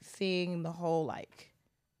of like seeing the whole like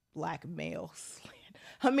black male slander.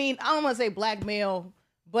 I mean, I don't want to say black male,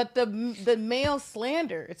 but the male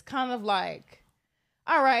slander. It's kind of like,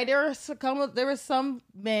 all right, there were some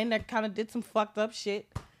men that kind of did some fucked up shit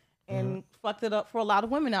and fucked it up for a lot of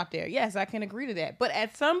women out there. Yes, I can agree to that. But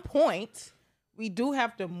at some point, we do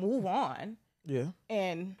have to move on. Yeah.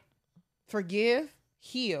 And forgive,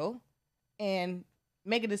 heal, and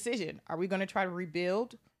make a decision. Are we going to try to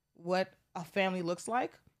rebuild what a family looks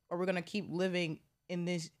like? Or we're going to keep living in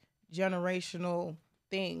this generational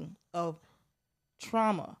thing of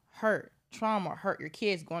trauma, hurt, your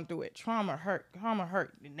kids going through it, trauma, hurt,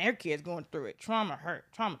 and their kids going through it, trauma, hurt,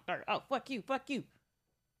 oh, fuck you.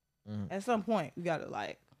 At some point, we got to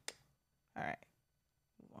like, all right,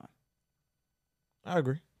 move on. I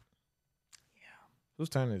agree. Yeah. Whose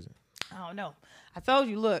turn is it? I don't know. I told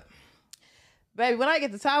you, look, baby, when I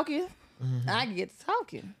get to talking, I can get to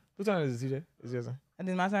talking. Whose turn is it, TJ? Is it your turn? And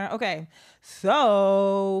then my turn. Okay.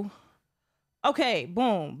 So, okay,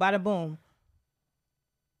 boom, bada boom.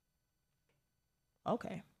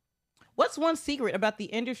 Okay. What's one secret about the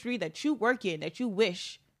industry that you work in that you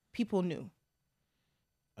wish people knew?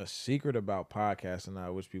 A secret about podcasting I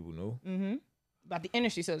wish people knew? about the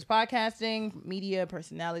industry. So it's podcasting, media,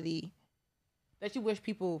 personality that you wish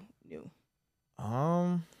people knew.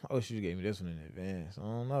 I wish you gave me this one in advance. I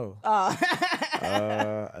don't know.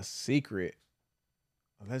 A secret.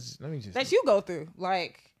 Let me just. That you go through.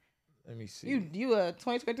 Like, let me see. You a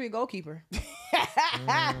 2023 goalkeeper.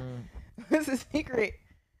 Mm, What's a secret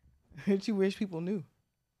that you wish people knew?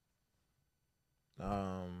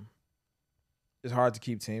 it's hard to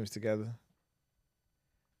keep teams together,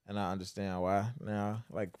 and I understand why now.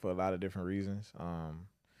 Like for a lot of different reasons. A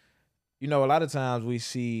lot of times we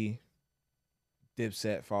see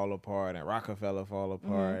Dipset fall apart and Rockefeller fall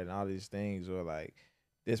apart and all these things, or like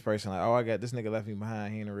this person like, oh, I got this nigga left me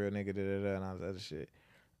behind. He ain't a real nigga, and all this other shit.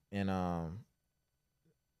 And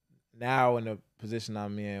now in the position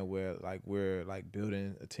I'm in, where like we're like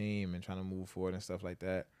building a team and trying to move forward and stuff like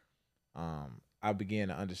that, I begin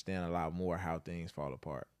to understand a lot more how things fall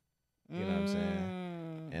apart. You know what I'm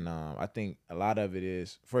saying? And I think a lot of it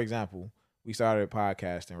is, for example, we started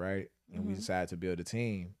podcasting, right? And we decided to build a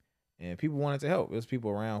team. And people wanted to help. There's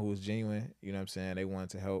people around who was genuine. You know what I'm saying? They wanted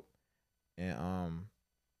to help. And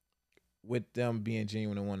with them being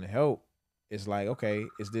genuine and wanting to help, it's like, okay,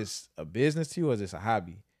 is this a business to you or is this a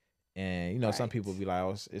hobby? And some people be like,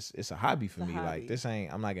 oh, it's a hobby for me. Like this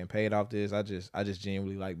I'm not getting paid off this. I just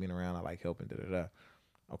genuinely like being around. I like helping.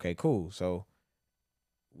 Okay, cool. So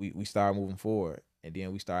we start moving forward, and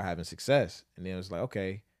then we start having success, and then it's like,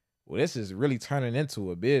 okay, well, this is really turning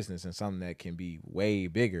into a business and something that can be way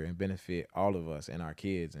bigger and benefit all of us and our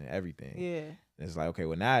kids and everything. Yeah. And it's like, okay,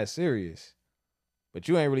 well, now it's serious, but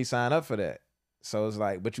you ain't really signed up for that. So it's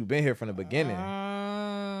like, but you've been here from the beginning,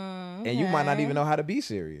 and you might not even know how to be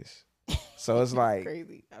serious. So it's like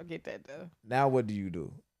crazy. I'll get that though. Now what do you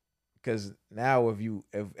do? Because now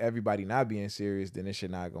if everybody not being serious, then this shit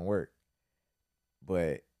not gonna work.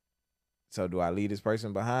 But so do I leave this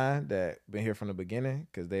person behind that been here from the beginning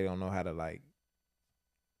because they don't know how to like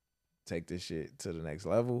take this shit to the next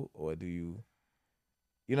level, or do you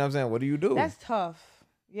know what I'm saying? What do you do? That's tough.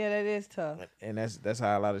 Yeah, that is tough. And that's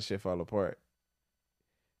how a lot of shit fall apart.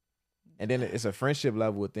 And then it's a friendship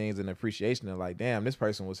level with things and appreciation of like, damn, this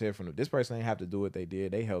person was here this person ain't have to do what they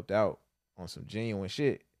did. They helped out on some genuine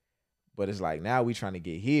shit. But it's like now we trying to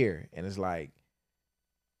get here, and it's like,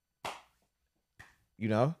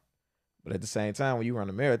 but at the same time, when you run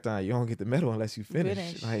a marathon, you don't get the medal unless you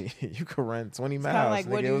finish. Like you can run 20 miles. Like,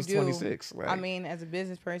 what do it you was do? 26. Like, I mean, as a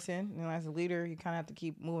business person, as a leader, you kind of have to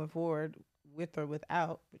keep moving forward with or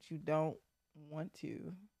without, but you don't want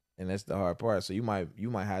to. And that's the hard part. So you might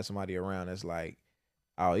have somebody around that's like,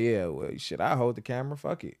 oh yeah, well shit, I hold the camera,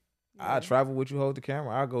 fuck it. Yeah. I travel with you, hold the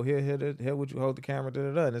camera. I'll go here with you, hold the camera,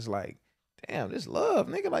 And it's like, damn, this love,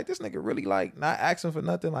 nigga. Like this nigga really like not asking for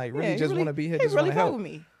nothing. Like really just want to be here, just want to help. With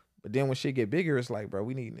me. But then when shit get bigger, it's like, bro,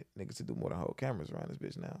 we need niggas to do more than hold cameras around this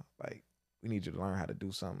bitch now. Like we need you to learn how to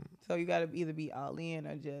do something. So you got to either be all in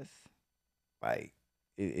or just like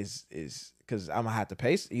it's because I'm gonna have to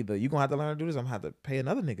pay. Either you gonna have to learn to do this, I'm gonna have to pay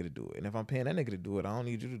another nigga to do it. And if I'm paying that nigga to do it, I don't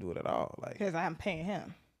need you to do it at all. Like because I'm paying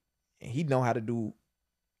him, and he know how to do.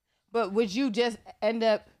 But would you just end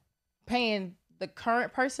up paying the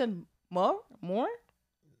current person more?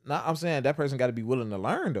 No, I'm saying that person got to be willing to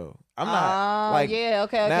learn though. I'm not like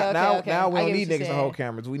okay. Now we don't need niggas to hold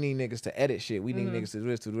cameras. We need niggas to edit shit. We need niggas to do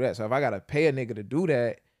this, to do that. So if I gotta pay a nigga to do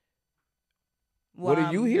that, what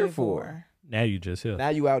are you here for? Now you just here. Now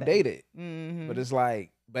you outdated. But it's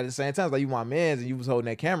like, but at the same time, it's like you my mans and you was holding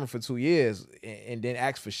that camera for 2 years and then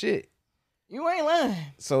asked for shit. You ain't lying.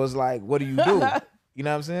 So it's like, what do you do? You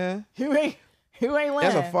know what I'm saying? You ain't lying.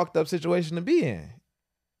 That's a fucked up situation to be in.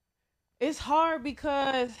 It's hard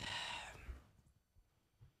because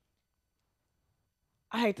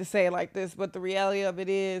I hate to say it like this, but the reality of it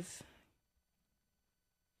is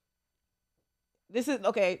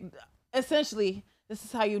essentially, this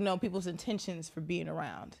is how you know people's intentions for being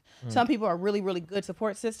around. Some people are really, really good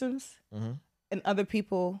support systems, and other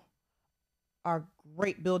people are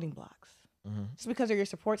great building blocks. Just because they're your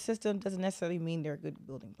support system doesn't necessarily mean they're a good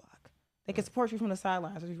building block. They can support you from the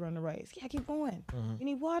sidelines as you run the race. Yeah, keep going. You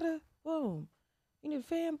need water? Boom. You need a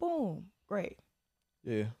fan? Boom. Great.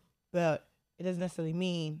 Yeah. But it doesn't necessarily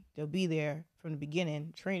mean they'll be there from the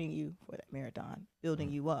beginning, training you for that marathon,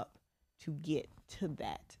 building you up to get to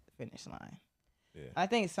that finish line. Yeah. I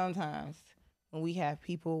think sometimes when we have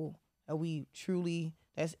people that we truly,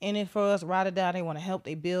 that's in it for us, ride or die, they want to help,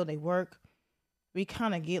 they build, they work, we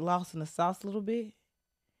kind of get lost in the sauce a little bit.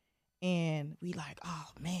 And we like, oh,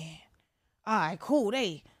 man. All right, cool.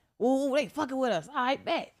 They fucking with us. All right,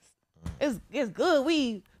 bet. It's good.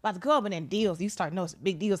 We about to go up and then deals. You start noticing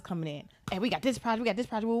big deals coming in. And we got this project,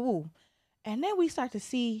 woo woo. And then we start to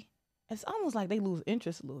see it's almost like they lose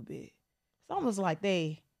interest a little bit. It's almost like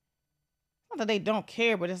not that they don't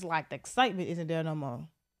care, but it's like the excitement isn't there no more.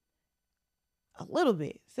 A little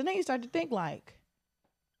bit. So then you start to think like,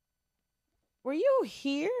 were you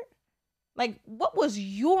here? Like, what was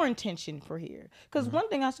your intention for here? Because one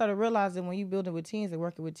thing I started realizing when you building with teams and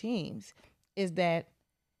working with teams is that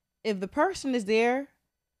if the person is there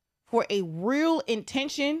for a real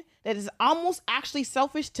intention that is almost actually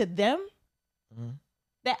selfish to them,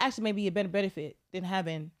 that actually may be a better benefit than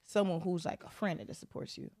having someone who's like a friend that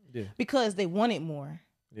supports you. Yeah. Because they want it more.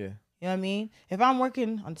 Yeah. You know what I mean? If I'm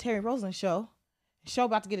working on Terry Roseland's show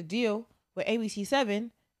about to get a deal with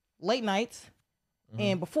ABC7, late nights,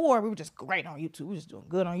 and before we were just great on YouTube. We were just doing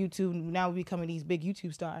good on YouTube. Now we're becoming these big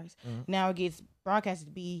YouTube stars. Now it gets broadcasted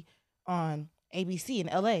to be on ABC in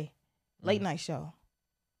LA, late night show.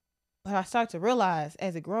 But I start to realize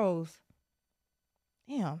as it grows,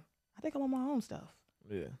 damn, I think I want my own stuff.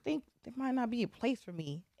 Yeah. I think there might not be a place for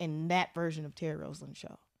me in that version of Terry Roseland's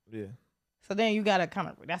show. Yeah. So then you gotta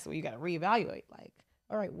that's what you gotta reevaluate. Like,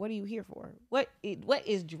 all right, what are you here for? What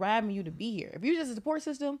is driving you to be here? If you're just a support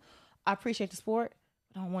system, I appreciate the support,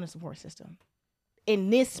 but I don't want a support system in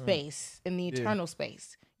this space, in the eternal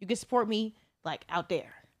space. You can support me like out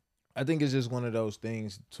there. I think it's just one of those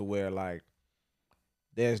things to where like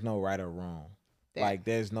there's no right or wrong. Like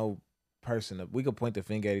there's no person we could point the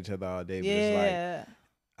finger at each other all day, but it's like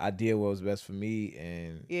I did what was best for me,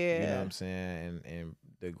 and you know what I'm saying, and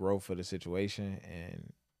the growth of the situation,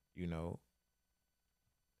 and you know,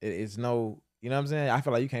 it's no, you know what I'm saying. I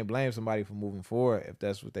feel like you can't blame somebody for moving forward if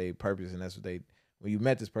that's what they purpose and that's what they. When you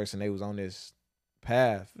met this person, they was on this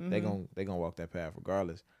path. They gonna walk that path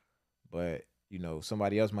regardless. But you know,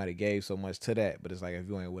 somebody else might have gave so much to that, but it's like if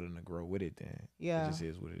you ain't willing to grow with it, then it just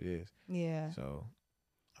is what it is. Yeah. So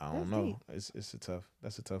I don't know. Deep. That's a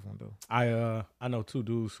tough one though. I know two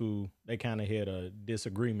dudes who they kind of had a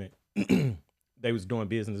disagreement. They was doing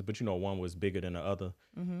business, but you know, one was bigger than the other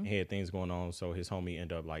and had things going on. So his homie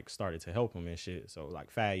ended up like started to help him and shit. So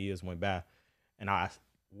like 5 years went by and I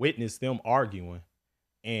witnessed them arguing,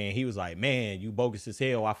 and he was like, man, you bogus as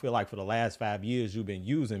hell. I feel like for the last 5 years you've been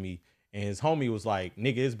using me. And his homie was like,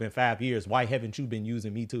 nigga, it's been 5 years. Why haven't you been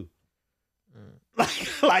using me too?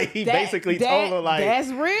 Like he basically told him like, that's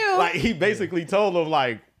real. Like he basically told him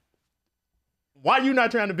like, why you not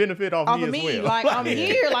trying to benefit off me as well? Like I'm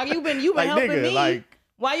here. Like you've been like, helping nigga, me. Like,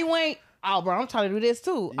 why you ain't? Oh, bro, I'm trying to do this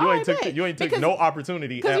too. You ain't took no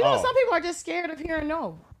opportunity at all. Because you know some people are just scared of hearing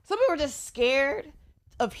no. Some people are just scared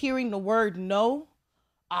of hearing the word no.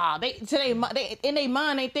 They in their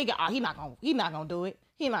mind they thinking, he not gonna do it.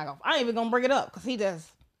 I ain't even gonna bring it up because he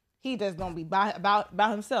just gonna be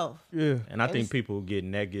about himself. Yeah. And I think people get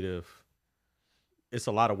negative. It's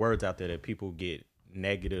a lot of words out there that people get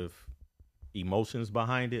negative emotions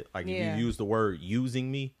behind it. Like if you use the word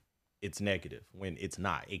using me, it's negative when it's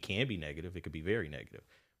not. It can be negative. It could be very negative,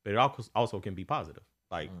 but it also can be positive.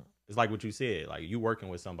 Like it's like what you said, like you working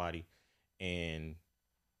with somebody and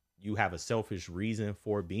you have a selfish reason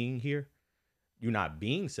for being here. You're not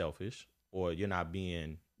being selfish or you're not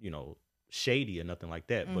being, you know, shady or nothing like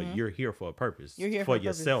that, but you're here for a purpose. You're here for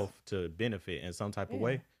yourself to benefit in some type of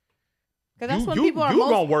way. Because that's when people are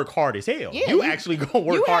gonna work hard as hell. Yeah, you actually gonna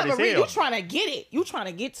work hard as hell. You trying to get it. You trying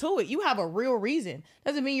to get to it. You have a real reason.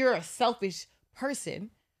 Doesn't mean you're a selfish person,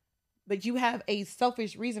 but you have a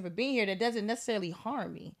selfish reason for being here that doesn't necessarily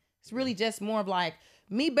harm me. It's really just more of like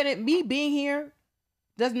me being here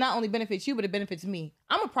does not only benefit you, but it benefits me.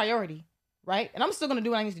 I'm a priority, right? And I'm still gonna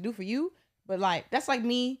do what I need to do for you. But like that's like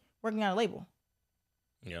me working on a label.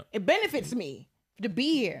 Yeah, it benefits me to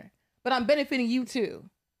be here, but I'm benefiting you too.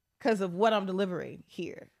 Because of what I'm delivering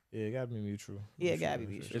here. Yeah, it gotta be mutual. Yeah, it gotta be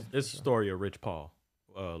mutual. It's a story of Rich Paul,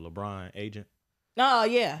 LeBron agent. Oh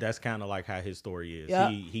yeah. That's kind of like how his story is.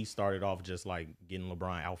 Yep. He started off just like getting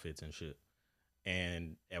LeBron outfits and shit.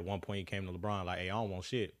 And at one point he came to LeBron like, hey, I don't want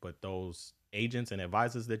shit, but those agents and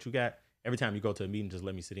advisors that you got, every time you go to a meeting, just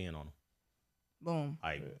let me sit in on them. Boom.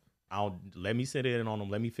 Like, let me sit in on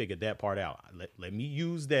them. Let me figure that part out. Let me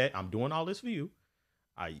use that. I'm doing all this for you.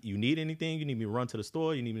 You need anything? You need me to run to the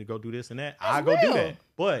store? You need me to go do this and that? I'll go do that.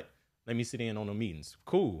 But let me sit in on the meetings.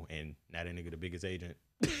 Cool. And now that nigga the biggest agent.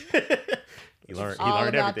 he learned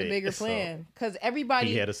about everything. The bigger plan. Because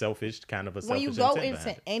everybody. He had a selfish when you go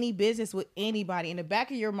into any business with anybody, in the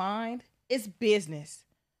back of your mind, it's business.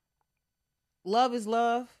 Love is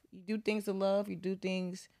love. You do things to love. You do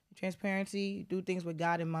things with transparency. You do things with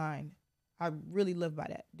God in mind. I really live by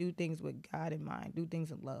that. Do things with God in mind. Do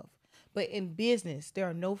things in love. But in business, there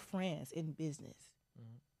are no friends in business.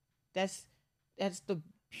 That's the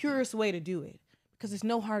purest way to do it because there's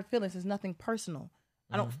no hard feelings. There's nothing personal.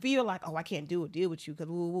 I don't feel like, oh, I can't do a deal with you because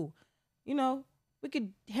woo woo. You know, we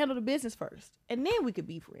could handle the business first, and then we could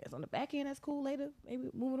be friends. On the back end, that's cool. Later, maybe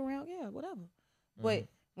moving around, yeah, whatever. But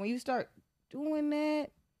when you start doing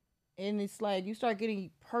that, and it's like you start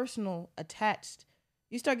getting personal attached,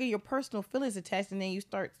 you start getting your personal feelings attached, and then you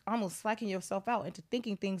start almost slacking yourself out into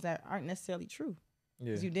thinking things that aren't necessarily true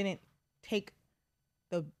because you didn't take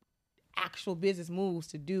the actual business moves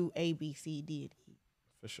to do A, B, C, D, and E.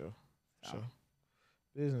 For sure. Sure.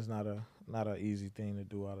 Business not a easy thing to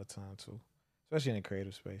do all the time too, especially in the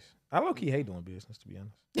creative space. I low key hate doing business, to be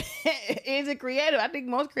honest. Is it creative? I think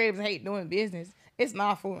most creatives hate doing business. It's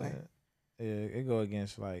not fun. Yeah, it go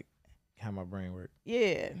against like how my brain works.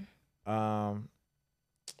 Yeah.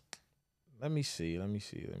 Let me see.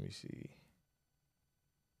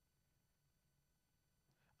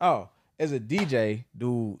 Oh, as a DJ,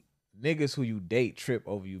 do niggas who you date trip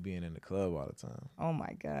over you being in the club all the time? Oh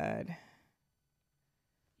my God.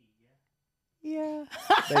 Yeah.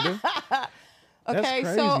 They do? Okay,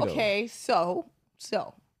 crazy, so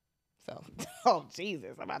oh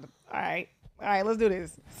Jesus. I'm about to all right, let's do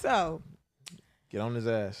this. So Get on his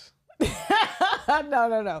ass.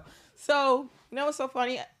 no. So, you know what's so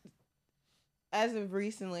funny? As of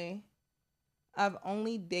recently, I've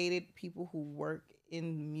only dated people who work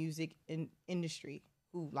in the music industry,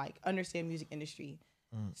 who like understand music industry.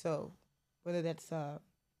 So whether that's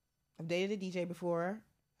I've dated a DJ before,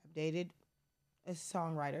 I've dated a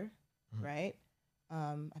songwriter, right?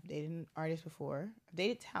 I've dated an artist before. I've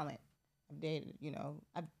dated talent. I've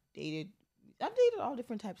dated all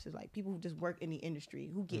different types of like people who just work in the industry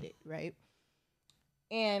who get it, right?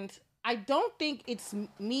 And I don't think it's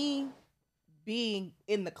me being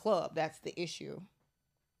in the club that's the issue.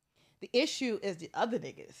 The issue is the other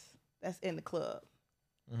niggas that's in the club.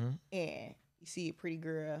 And you see a pretty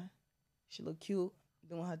girl, she look cute,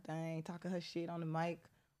 doing her thing, talking her shit on the mic,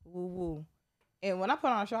 woo woo. And when I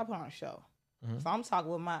put on a show, I put on a show. So I'm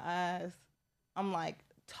talking with my eyes. I'm like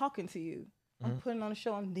talking to you. I'm putting on a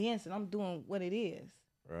show. I'm dancing. I'm doing what it is.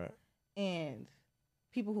 Right. And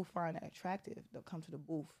people who find that attractive, they'll come to the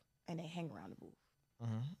booth and they hang around the booth.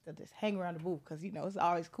 They'll just hang around the booth because, you know, it's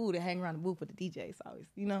always cool to hang around the booth with the DJ. It's always,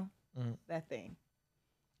 you know, that thing.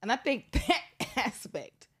 And I think that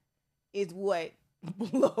aspect is what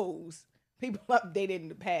blows people up dated in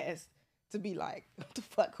the past to be like, what the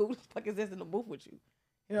fuck? Who the fuck is this in the booth with you?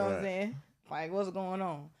 You know what I'm saying? Like, what's going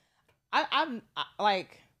on? I'm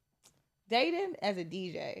like, dating as a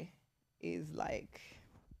DJ is like,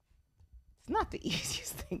 it's not the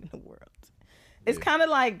easiest thing in the world. It's kind of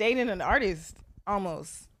like dating an artist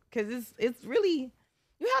almost, because it's really,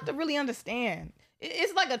 you have to really understand.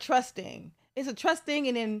 It's like a trust thing. It's a trust thing,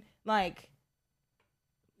 and then like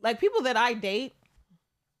people that I date,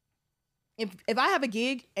 if I have a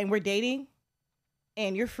gig and we're dating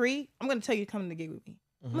and you're free, I'm gonna tell you to come to the gig with me.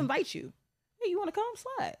 I'm gonna invite you. Hey, you want to come?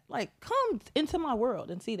 Slide. Like, come into my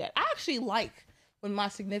world and see that. I actually like when my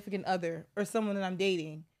significant other or someone that I'm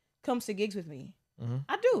dating comes to gigs with me.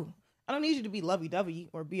 I do. I don't need you to be lovey-dovey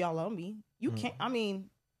or be all on me. You can't. I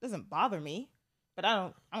mean, it doesn't bother me, but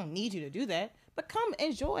I don't need you to do that. But come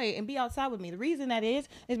enjoy and be outside with me. The reason that is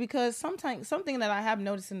because sometimes something that I have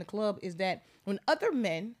noticed in the club is that when other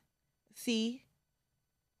men see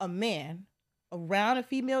a man around a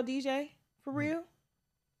female DJ for real,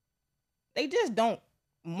 they just don't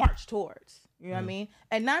march towards. You know what I mean?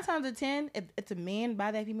 And 9 times out of 10, if it's a man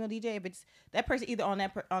by that female DJ, if it's that person either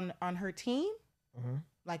on her team,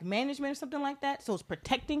 like management or something like that, so it's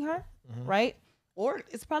protecting her, right? Or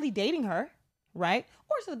it's probably dating her, right?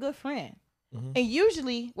 Or it's a good friend. And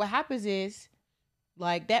usually what happens is,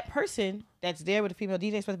 like, that person that's there with the female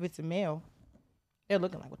DJ, especially if it's a male, they're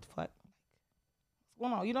looking like, what the fuck? What's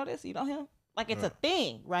going on? You know this? You know him? Like, it's a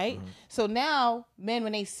thing, right? So now, men,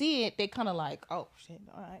 when they see it, they kind of like, oh, shit,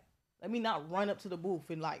 all right. Let me not run up to the booth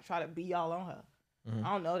and, like, try to be all on her.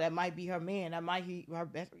 I don't know. That might be her man. That might be her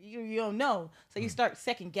best. You don't know. So you start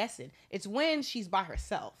second guessing. It's when she's by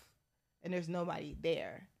herself and there's nobody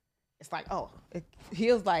there. It's like, oh, it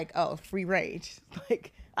feels like, oh, free range.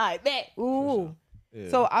 Like, all right, bet. Ooh. Yeah.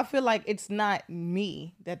 So I feel like it's not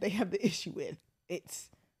me that they have the issue with. It's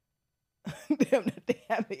them that they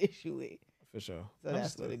have the issue with. For sure. So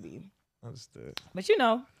that's what it be. Understood. But you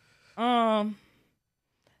know,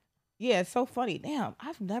 yeah, it's so funny. Damn,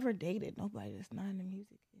 I've never dated nobody that's not in the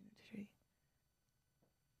music industry.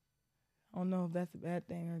 I don't know if that's a bad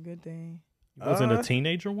thing or a good thing. You wasn't a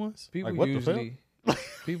teenager once?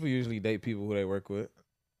 People usually date people who they work with.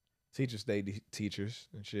 Teachers date teachers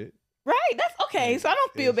and shit. Right. That's okay. So I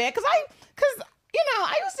don't feel bad because you know,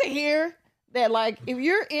 I used to hear that, like, if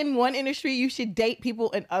you're in one industry, you should date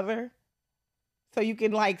people in other. so you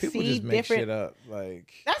can like People see just make different. shit up.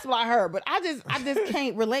 Like, That's what I heard, but I just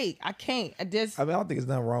can't relate. I can't. I mean, I don't think there's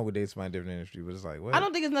nothing wrong with dating somebody in a different industry, but it's like, what? I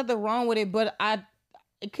don't think there's nothing wrong with it, but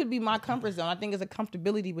it could be my comfort zone. I think it's a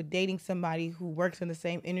comfortability with dating somebody who works in the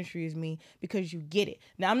same industry as me because you get it.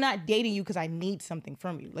 Now, I'm not dating you because I need something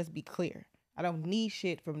from you. Let's be clear. I don't need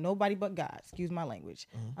shit from nobody but God. Excuse my language.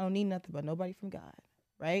 I don't need nothing but nobody from God,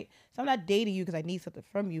 right? So I'm not dating you because I need something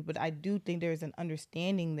from you, but I do think there's an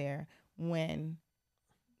understanding there when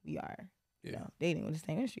we are dating in the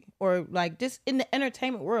same industry. Or like just in the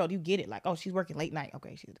entertainment world, you get it. Like, oh, she's working late night.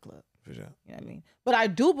 Okay, she's at the club. For sure. You know what I mean? But I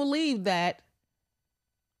do believe that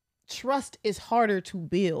trust is harder to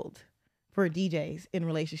build for DJs in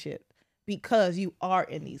relationship because you are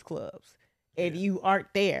in these clubs and you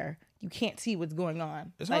aren't there. You can't see what's going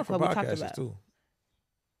on. It's like hard for what we talked podcasters about. too.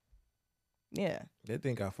 Yeah. They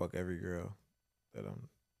think I fuck every girl that I'm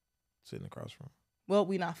sitting across from. Well,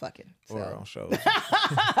 we not fucking. So. Or on shows.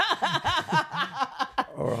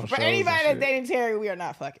 Or on For shows anybody and that's shit. dating Terry, we are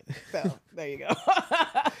not fucking. So there you go.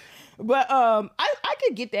 But I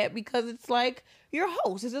could get that because it's like you're a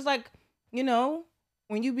host. It's just like, you know,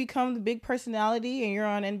 when you become the big personality and you're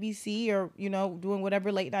on NBC or, you know, doing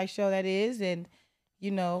whatever late night show that is and,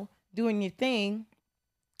 you know, doing your thing,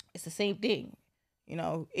 it's the same thing. You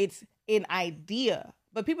know, it's an idea.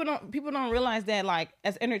 But people don't realize that like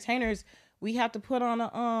as entertainers, we have to put on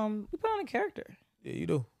a character. Yeah, you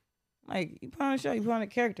do. Like you put on a show, you put on a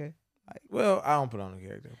character. Like, Well, I don't put on a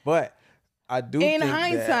character, but I do. in think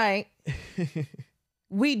hindsight, that...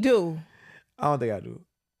 we do. I don't think I do.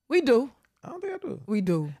 We do. I don't think I do. We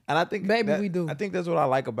do. And I think, Baby, we do. I think that's what I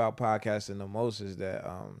like about podcasting the most is that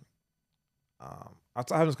I was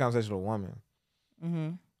having this conversation with a woman, Mm-hmm.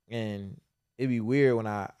 and it'd be weird when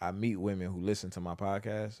I meet women who listen to my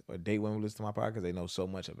podcast or date women who listen to my podcast. They know so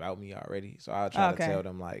much about me already, so I try Okay. to tell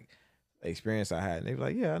them like the experience I had, and they be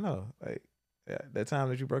like, "Yeah, I know." Like, yeah, that time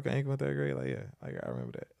that you broke your ankle in third grade, like, yeah, like I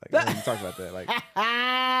remember that. Like, I remember you talked about that, like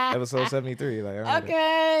episode 73. Like, I remember that.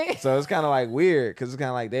 Okay. So it's kind of like weird because it's kind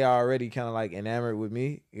of like they already kind of like enamored with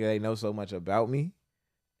me. Yeah, they know so much about me,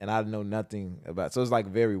 and I know nothing about. So it's like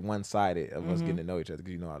very one sided of us getting to know each other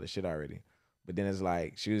because you know all this shit already. But then it's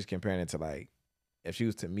like she was comparing it to like if she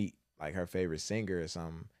was to meet like her favorite singer or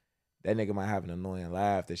something, that nigga might have an annoying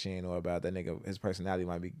laugh that she ain't know about. That nigga, his personality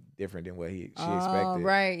might be different than what she expected.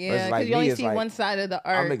 Right, yeah. Versus, Because like, you only me, it's see like, one side of the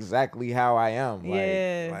art. I'm exactly how I am. Like,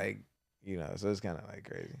 Yeah. like you know. So it's kind of like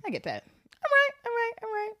crazy. I get that. All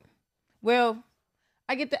right. Well,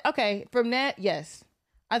 I get that. Okay, from that, yes.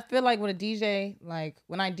 I feel like when a DJ, like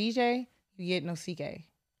when I DJ, you get Nosike.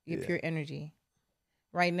 You get Yeah. pure energy.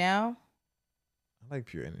 Right now, I like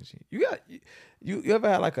pure energy. You ever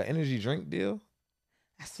had like an energy drink deal?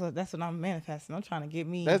 that's what I'm manifesting. I'm trying to get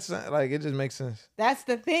me. That's not, like it just makes sense. That's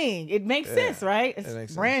the thing. It makes sense, right? It's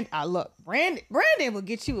makes sense. Brandon will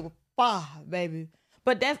get you far, baby.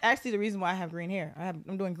 But that's actually the reason why I have green hair.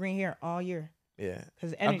 I'm doing green hair all year. Yeah,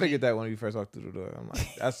 Because I figured that when you first walked through the door. I'm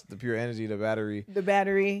like, that's the pure energy, the battery. The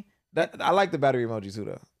battery. That I like the battery emoji too,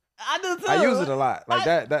 though. I do too. I use it a lot. Like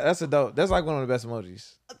that's a dope. That's like one of the best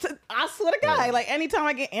emojis. I swear to God, Yeah. like anytime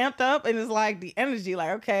I get amped up and it's like the energy,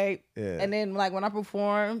 like okay. Yeah. And then like when I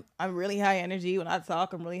perform, I'm really high energy. When I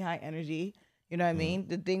talk, I'm really high energy. You know what I mean?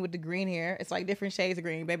 The thing with the green hair, it's like different shades of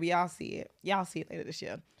green. Baby, y'all see it. Y'all see it later this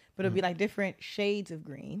year. But it'll be like different shades of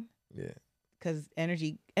green. Yeah. Because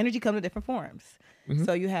energy comes in different forms. Mhm.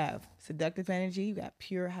 So you have seductive energy, you got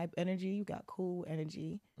pure hype energy, you got cool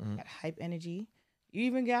energy, you got hype energy, you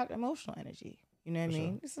even got emotional energy. You know what I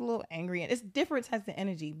mean? It's a little angry, and it's different types of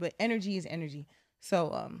energy, but energy is energy.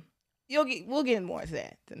 So we'll get more into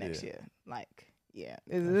that the next year. Like, yeah,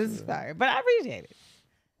 this is fire, but I appreciate it.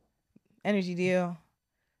 Energy deal.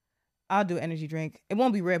 I'll do an energy drink. It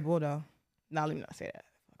won't be Red Bull though. No, let me not say that.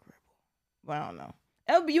 Fuck Red Bull. But I don't know.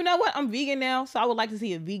 It'll be, you know what? I'm vegan now, so I would like to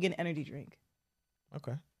see a vegan energy drink.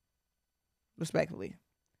 Okay. Respectfully.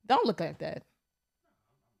 Don't look like that.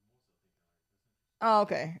 Oh,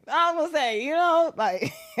 okay. I was gonna say, you know,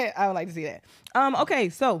 like I would like to see that. Okay,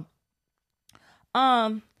 so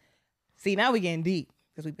see, now we're getting deep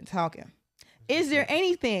because we've been talking. Is there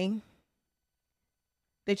anything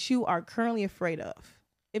that you are currently afraid of?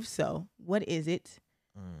 If so, what is it?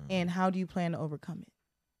 And how do you plan to overcome it?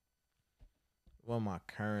 What am I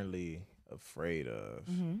currently afraid of?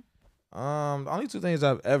 Mm-hmm. The only two things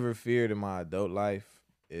I've ever feared in my adult life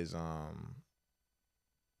is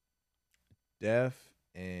death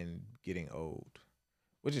and getting old,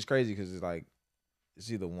 which is crazy because it's like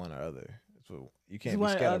it's either one or other. So you can't be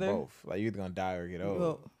one or scared of other? both. Like you're either gonna die or get old.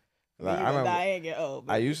 Well, Like, you I remember die and get old.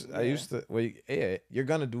 I used to. Well, yeah, you're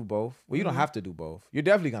gonna do both. Well, you don't have to do both. You're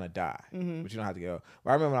definitely gonna die, but you don't have to get old. But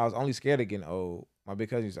I remember when I was only scared of getting old. My big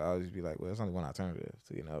cousin used to always be like, "Well, there's only one alternative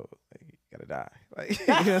to getting old. Like, you gotta die." Like, you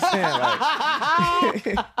know what I'm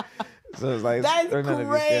saying? Like, so it's like That's there's nothing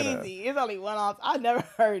to be scared of. crazy. It's only one off. I never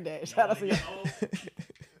heard that. Shout out to your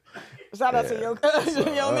shout out to your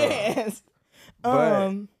your man's.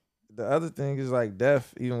 But the other thing is like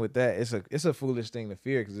death. Even with that, it's a foolish thing to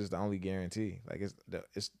fear because it's the only guarantee. Like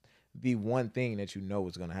it's the one thing that you know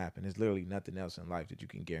is gonna happen. There's literally nothing else in life that you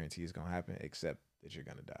can guarantee is gonna happen except that you're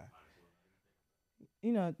gonna die.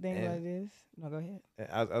 You know, the thing about it is, no, go ahead.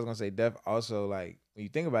 I was gonna say death also, like when you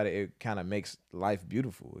think about it, it kind of makes life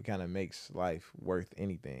beautiful. It kind of makes life worth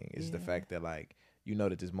anything. It's the fact that like you know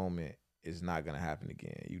that this moment is not gonna happen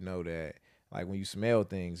again. You know that like when you smell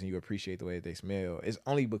things and you appreciate the way that they smell, it's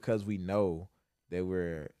only because we know that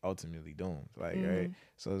we're ultimately doomed. Like right,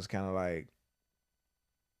 so it's kind of like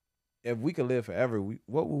if we could live forever,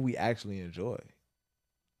 what would we actually enjoy?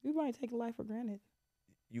 We might take life for granted.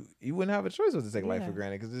 You wouldn't have a choice but to take life for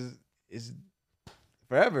granted because it's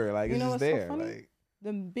forever. Like, it's just there. So like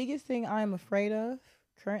the biggest thing I'm afraid of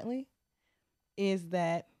currently is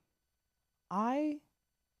that I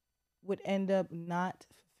would end up not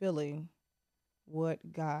fulfilling what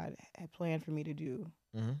God had planned for me to do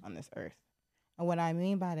on this earth. And what I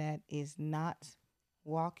mean by that is not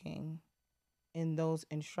walking in those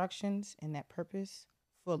instructions and that purpose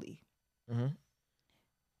fully.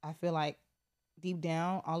 I feel like deep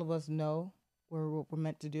down, all of us know what we're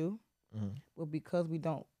meant to do. But because we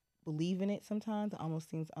don't believe in it sometimes, it almost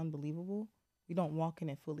seems unbelievable. We don't walk in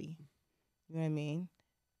it fully. You know what I mean?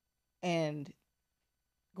 And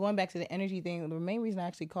going back to the energy thing, the main reason I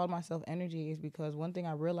actually called myself energy is because one thing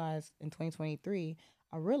I realized in 2023,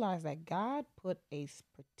 I realized that God put a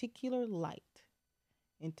particular light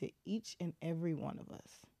into each and every one of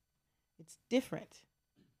us. It's different,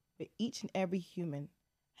 but each and every human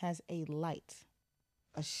has a light,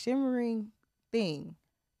 a shimmering thing,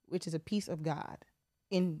 which is a piece of God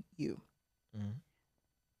in you.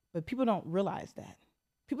 But people don't realize that.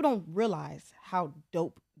 People don't realize how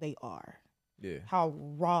dope they are. Yeah. How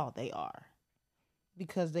raw they are.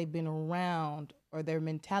 Because they've been around, or their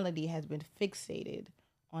mentality has been fixated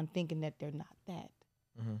on thinking that they're not that.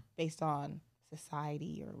 Based on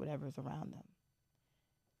society or whatever's around them.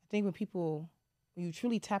 I think when you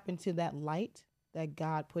truly tap into that light that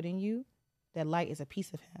God put in you, that light is a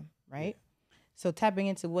piece of him, right? Yeah. So tapping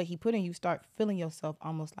into what he put in you, start feeling yourself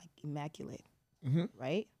almost like immaculate,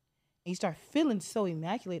 right? And you start feeling so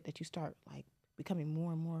immaculate that you start like becoming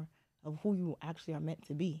more and more of who you actually are meant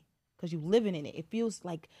to be because you're living in it. It feels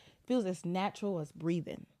as natural as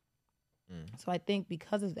breathing. So I think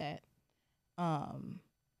because of that,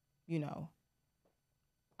 you know,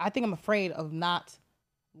 I think I'm afraid of not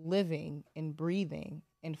living and breathing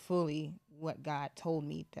and fully what God told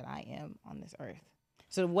me that I am on this earth.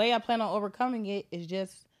 So the way I plan on overcoming it is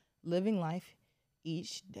just living life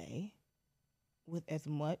each day with as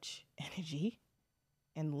much energy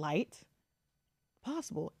and light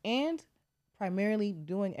possible, and primarily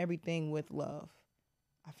doing everything with love.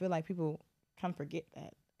 I feel like people kind of forget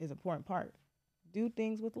that is an important part. Do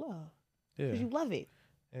things with love because you love it.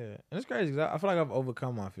 Yeah, and it's crazy because I feel like I've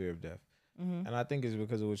overcome my fear of death, and I think it's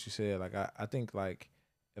because of what you said. Like I think like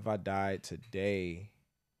if I died today,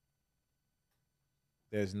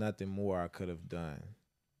 there's nothing more I could have done.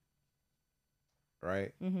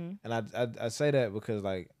 Right? And I say that because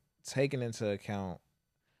like taking into account,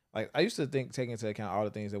 like I used to think taking into account all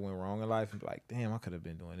the things that went wrong in life and be like, damn, I could have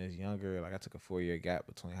been doing this younger. Like I took a 4-year gap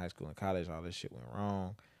between high school and college. All this shit went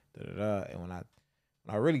wrong. And when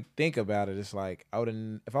I really think about it, it's like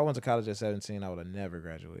if I went to college at 17, I would have never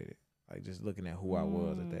graduated. Like just looking at who I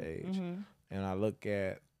was at that age. And I look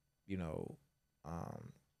at, you know,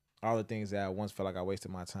 all the things that I once felt like I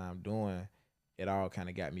wasted my time doing, it all kind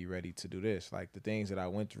of got me ready to do this. Like the things that I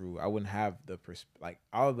went through, I wouldn't have like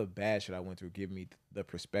all the bad shit I went through give me the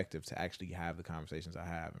perspective to actually have the conversations I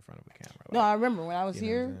have in front of a camera. Like, no, I remember when I was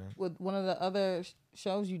here with one of the other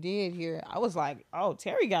shows you did here, I was like, oh,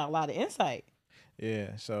 Terry got a lot of insight.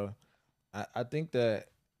 Yeah, so I think that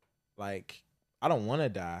like I don't want to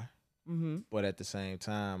die, but at the same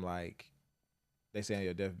time, like they say on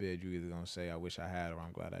your deathbed, you either gonna say I wish I had or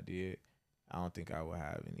I'm glad I did. I don't think I would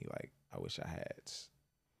have any like I wish I had.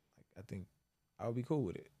 Like I think I would be cool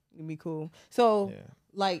with it. You'd be cool. So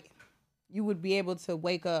like you would be able to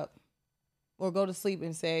wake up or go to sleep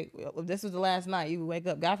and say, well, if this was the last night, you would wake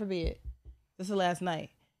up. God forbid, this is the last night.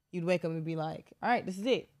 You'd wake up and be like, all right, this is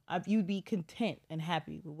it. You'd be content and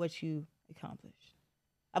happy with what you accomplished.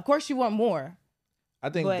 Of course, you want more. I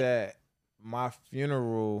think that my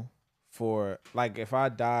funeral for like if I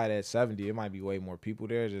died at 70, it might be way more people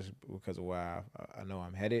there just because of where I know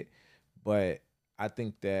I'm headed. But I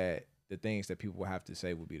think that the things that people have to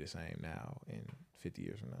say will be the same now in 50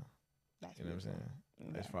 years from now. That's You know what I'm saying?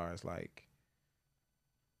 Okay. As far as like,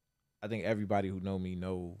 I think everybody who know me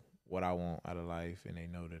know what I want out of life, and they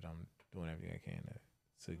know that I'm doing everything I can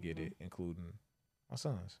to get it, including my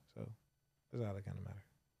sons. So that's all that kind of matter.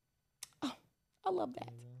 Oh, I love that.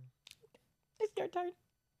 It's your turn.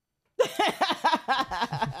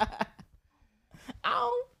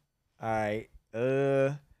 Ow. All right.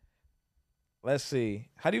 Let's see.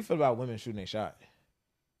 How do you feel about women shooting a shot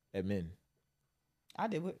at men? I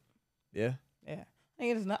did it. Yeah. Yeah.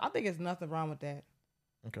 I think it's nothing wrong with that.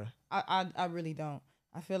 Okay. I really don't.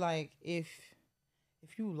 I feel like if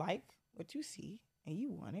you like what you see and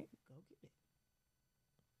you want it, go get it.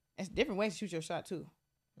 It's different ways to shoot your shot too.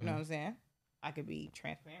 You know what I'm saying? I could be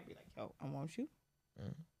transparent, be like, yo, I want you.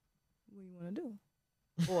 What do you want to do?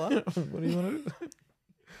 Or what do you want to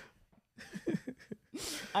do?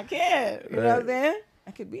 I can. You know what I'm saying?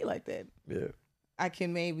 I could be like that. Yeah. I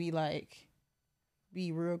can maybe like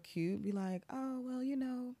be real cute, be like, oh, well, you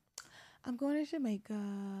know, I'm going to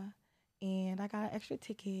Jamaica and I got an extra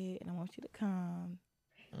ticket and I want you to come.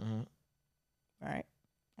 Mm-hmm. Right?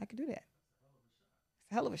 I could do that.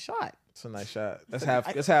 It's a hell of a shot. It's a nice shot. That's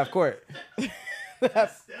half court.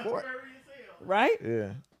 That's court. Right?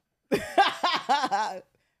 Yeah.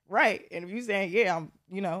 Right. And if you're saying, yeah,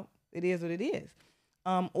 it is what it is.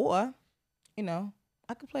 Or,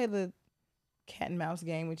 I could play the cat and mouse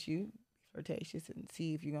game with you, flirtatious, and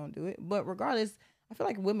see if you're gonna do it. But regardless, I feel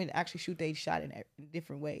like women actually shoot their shot in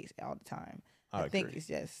different ways all the time. I think it's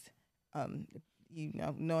just,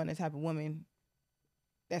 knowing the type of woman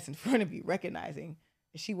that's in front of you, recognizing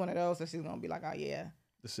is she one of those, or she's gonna be like, oh yeah,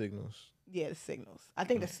 the signals. Yeah, the signals. I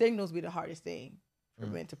think the signals be the hardest thing for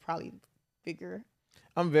men to probably figure.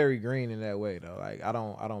 I'm very green in that way though. Like I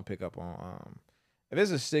don't pick up on if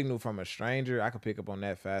it's a signal from a stranger, I can pick up on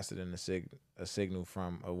that faster than a signal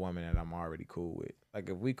from a woman that I'm already cool with. Like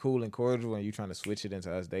if we cool and cordial and you trying to switch it into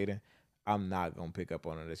us dating, I'm not gonna pick up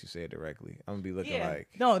on it unless you say it directly. I'm gonna be looking like,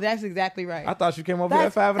 no, that's exactly right. I thought you came over here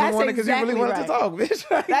at 5 in the morning because you really wanted to talk, bitch.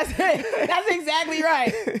 Like, that's it. That's exactly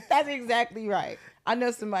right. That's exactly right. I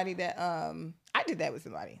know somebody that I did that with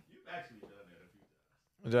somebody. You've actually done that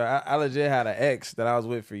a few times. I legit had an ex that I was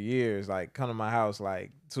with for years, like come to my house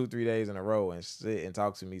like 2-3 days in a row and sit and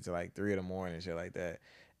talk to me till like 3 in the morning and shit like that.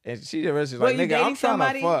 And she just like, nigga, I'm trying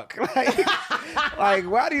to fuck. Like,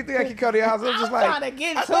 why do you think I can come to your house? I'm just like, trying to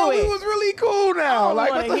get I to thought it. we was really cool now. Like,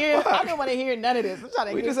 what the fuck? I don't want to hear none of this. I'm trying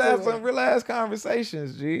to we get just to had it. some real ass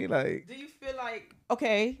conversations, G. Like, do you feel like,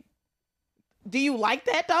 okay, do you like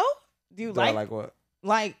that though? Do you like what?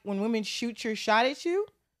 Like when women shoot your shot at you?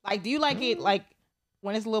 Like, do you like it like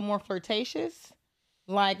when it's a little more flirtatious?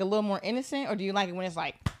 Like a little more innocent? Or do you like it when it's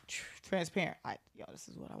like transparent? Like, yo, this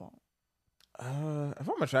is what I want. If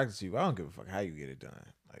I'm attracted to you, I don't give a fuck how you get it done.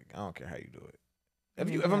 Like, I don't care how you do it.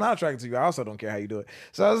 If I'm not attracted to you, I also don't care how you do it.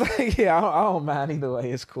 So I was like, yeah, I don't mind either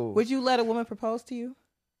way. It's cool. Would you let a woman propose to you?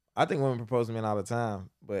 I think women propose to men all the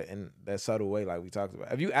time, but in that subtle way, like we talked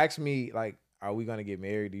about. If you ask me, like, are we gonna get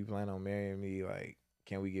married? Do you plan on marrying me? Like,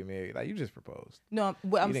 can we get married? Like, you just proposed. No,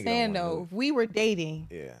 what I'm saying though, if we were dating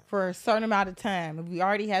for a certain amount of time, if we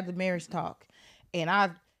already had the marriage talk, and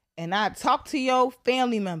I talk to your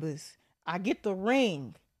family members, I get the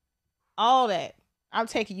ring, all that. I'm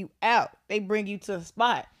taking you out. They bring you to a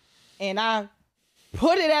spot, and I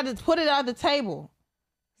put it on the table.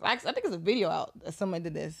 I think it's a video out that someone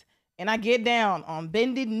did this, and I get down on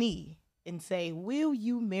bended knee and say, "Will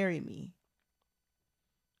you marry me?"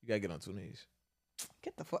 You gotta get on 2 knees.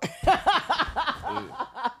 Get the fuck.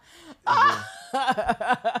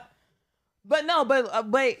 But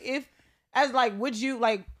if as like, would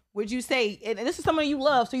you say? And this is somebody you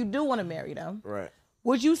love, so you do want to marry them, right?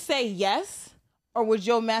 Would you say yes, or would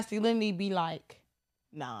your masculinity be like,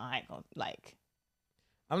 nah, I ain't gonna like?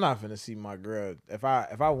 I'm not finna see my girl. If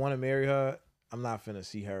I want to marry her, I'm not finna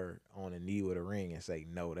see her on a knee with a ring and say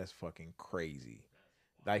no. That's fucking crazy.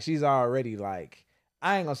 Like she's already like,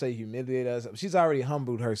 I ain't gonna say humiliate us. She's already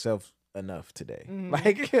humbled herself enough today. Mm-hmm.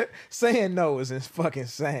 Like saying no is fucking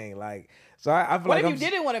insane. Like so, I feel like. What if you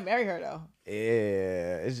didn't want to marry her though?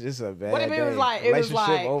 Yeah, it's just a bad. What if it was like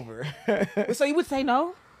relationship over? So you would say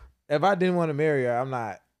no? If I didn't want to marry her, I'm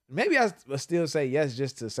not. Maybe I would still say yes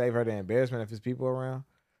just to save her the embarrassment if there's people around.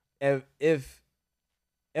 If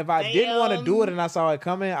I didn't want to do it and I saw it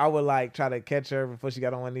coming, I would like try to catch her before she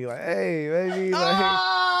got on one knee, like, hey, baby,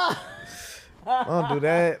 like, don't do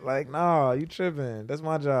that. Like, no, you tripping. That's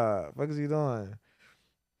my job. What is he doing?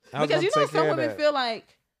 I was Because gonna take some care of women that. feel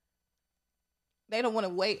like they don't want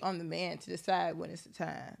to wait on the man to decide when it's the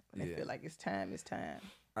time. When they Yeah. feel like it's time, it's time.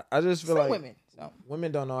 I just feel Some like women. So.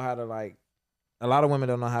 women don't know how to like. A lot of women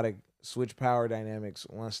don't know how to switch power dynamics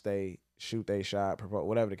once they shoot they shot, propose,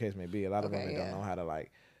 whatever the case may be. A lot of Okay, women don't yeah. know how to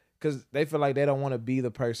like, because they feel like they don't want to be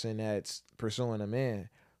the person that's pursuing a man.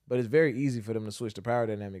 But it's very easy for them to switch the power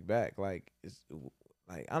dynamic back. Like it's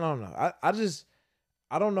like I don't know.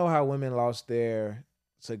 I don't know how women lost their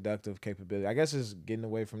seductive capability. I guess it's getting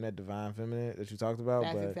away from that divine feminine that you talked about.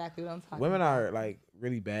 That's but exactly what I'm talking women about. are like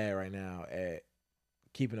really bad right now at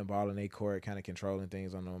keeping the ball in their court, kind of controlling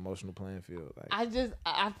things on the emotional playing field. Like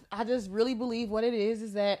I just really believe what it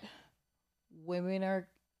is that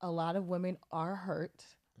a lot of women are hurt.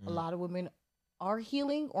 A lot of women are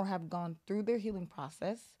healing or have gone through their healing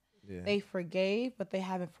process. yeah. They forgave, but they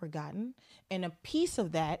haven't forgotten. And a piece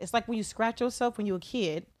of that, it's like when you scratch yourself when you were a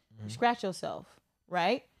kid, you scratch yourself,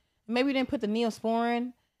 right? Maybe you didn't put the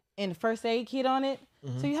Neosporin and the first aid kit on it,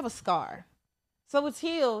 so you have a scar. So it's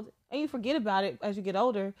healed, and you forget about it as you get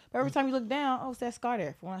older. But every time you look down, oh, it's that scar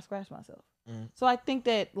there from when I scratched myself. So I think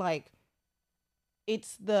that, like,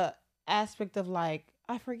 it's the aspect of, like,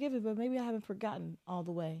 I forgive it, but maybe I haven't forgotten all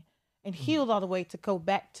the way and healed all the way to go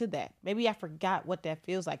back to that. Maybe I forgot what that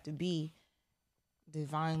feels like to be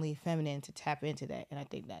divinely feminine, to tap into that. And I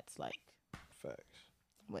think that's, like, Facts.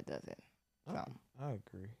 what does it. So, I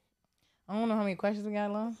agree. I don't know how many questions we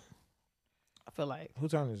got left. I feel like.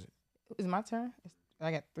 Whose turn is it? Is it my turn?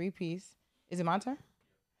 I got 3 pieces. Is it my turn?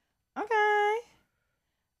 Okay.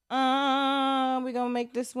 We're gonna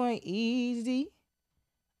make this one easy.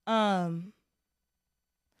 Would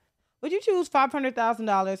you choose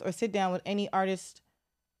 $500,000 or sit down with any artist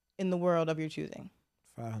in the world of your choosing?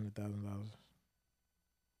 $500,000.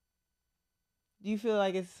 Do you feel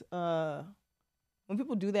like it's when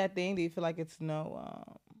people do that thing? Do you feel like it's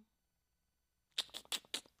no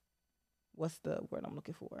what's the word I'm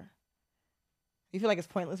looking for? You feel like it's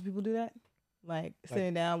pointless when people do that? Like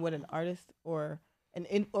sitting down with an artist or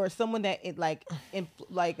or someone that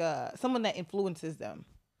someone that influences them.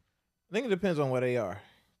 I think it depends on where they are.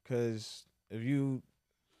 Because if you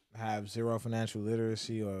have zero financial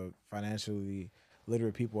literacy or financially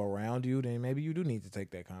literate people around you, then maybe you do need to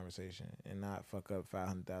take that conversation and not fuck up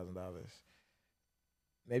 $500,000.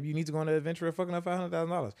 Maybe you need to go on an adventure of fucking up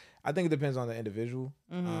 $500,000. I think it depends on the individual.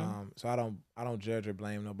 So I don't judge or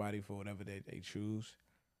blame nobody for whatever they choose.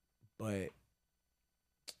 But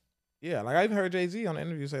yeah, like I even heard Jay-Z on the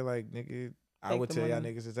interview say like, nigga, I would tell y'all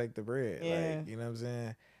niggas to take the bread. Yeah. Like, you know what I'm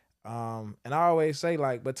saying? And I always say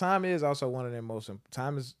like, but time is also one of them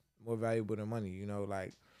time is more valuable than money. You know,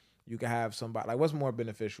 like you can have somebody like what's more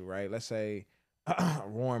beneficial, right? Let's say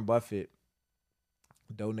Warren Buffett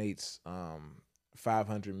donates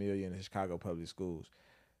 $500 million in Chicago public schools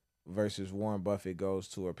versus Warren Buffett goes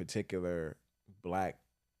to a particular black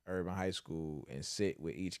urban high school and sit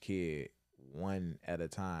with each kid one at a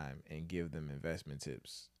time and give them investment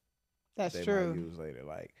tips. That's they true. Might use later,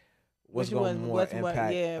 like. What's more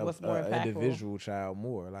impactful? Individual child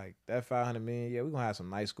more? Like that $500 million, yeah, we're gonna have some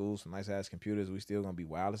nice schools, some nice ass computers. We still gonna be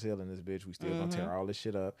wild as hell in this bitch. We still gonna tear all this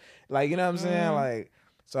shit up. Like, you know what I'm saying? Like,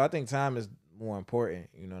 so I think time is more important,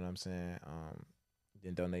 you know what I'm saying?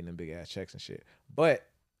 Than donating them big ass checks and shit. But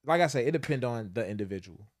like I say, it depends on the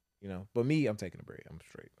individual, you know. But me, I'm taking the bread. I'm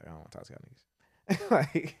straight. Like, I don't want to talk to y'all niggas.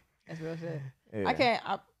 Like, that's real shit. Yeah. I can't.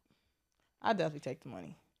 I definitely take the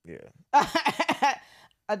money. Yeah.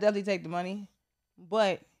 I definitely take the money,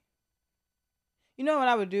 but you know what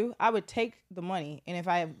I would do? I would take the money, and if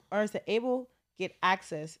I was able get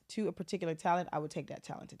access to a particular talent, I would take that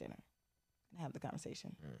talent to dinner and have the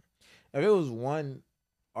conversation. If it was one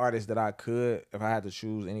artist that I could, if I had to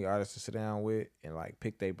choose any artist to sit down with and like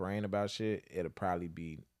pick their brain about shit, it'd probably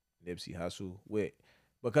be Nipsey Hussle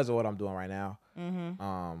because of what I'm doing right now.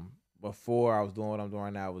 Before I was doing what I'm doing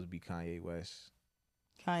right now, it would be Kanye West.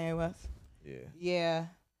 Kanye West. Yeah. Yeah.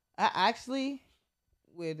 I actually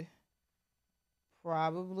would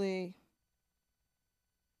probably.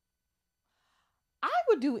 I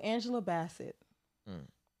would do Angela Bassett.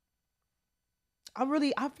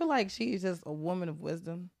 I feel like she's just a woman of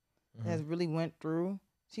wisdom that has really went through.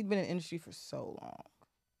 She's been in the industry for so long.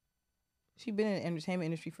 She's been in the entertainment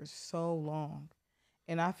industry for so long.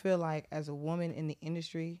 And I feel like as a woman in the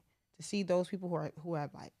industry, to see those people who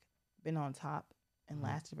have like been on top and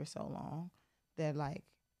lasted for so long, that like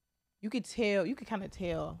you could kind of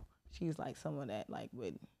tell she's like someone that like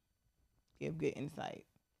would give good insight.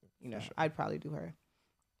 You know, sure. I'd probably do her.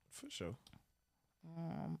 For sure.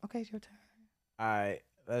 Okay, it's your turn. All right,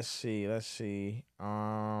 let's see.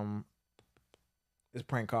 It's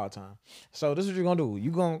prank call time. So this is what you're gonna do.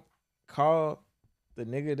 You gonna call the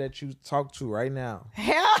nigga that you talk to right now.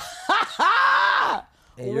 Hell,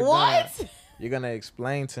 And you're what? You're gonna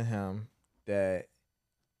explain to him that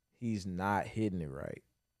he's not hitting it right.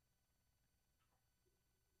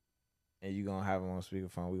 And you're gonna have him on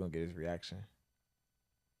speakerphone. We're gonna get his reaction.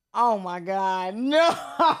 Oh my God, no!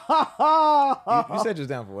 You said just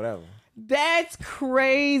down for whatever. That's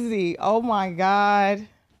crazy. Oh my God.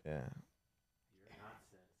 Yeah.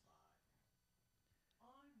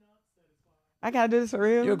 I gotta do this for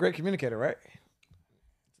real. You're a great communicator, right?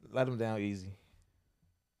 Let him down easy.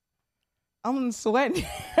 I'm sweating.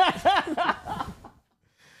 I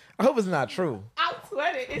hope it's not true. I'm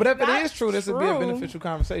sweating. It's But if it not is true, this would be a beneficial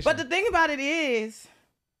conversation. But the thing about it is,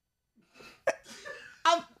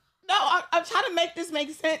 I'm trying to make this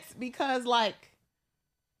make sense because, like,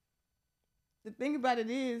 the thing about it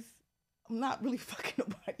is, I'm not really fucking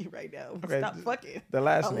nobody right now. Okay, Stop fucking. the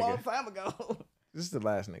last a nigga. long time ago. This is the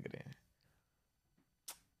last nigga then.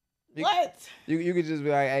 What? You could just be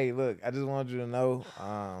like, hey, look, I just wanted you to know.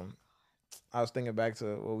 I was thinking back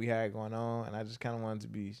to what we had going on, and I just kind of wanted to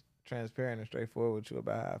be transparent and straightforward with you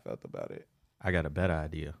about how I felt about it. I got a better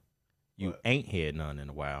idea. You What? ain't had none in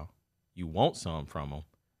a while. You want some from him,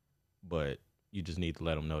 but you just need to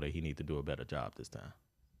let him know that he need to do a better job this time.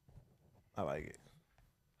 I like it.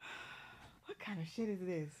 What kind of shit is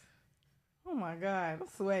this? Oh my God, I'm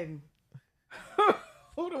sweating.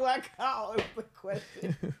 Who do I call is the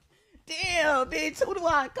question. Damn, bitch, who do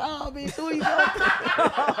I call, bitch? Who you gonna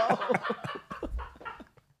call?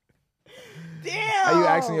 Damn. Are you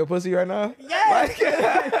asking your pussy right now?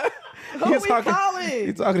 Yes. Who You we talking- calling?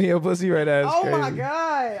 You talking to your pussy right now? It's Oh crazy. my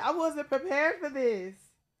God, I wasn't prepared for this.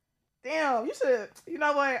 Damn, you should. You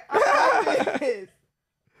know what? I got this.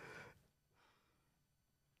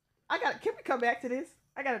 Can we come back to this?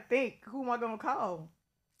 I gotta think. Who am I gonna call?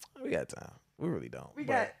 We got time. We really don't. We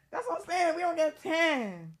but got. That's what I'm saying. We don't got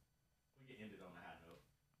time. We can end it on a high note.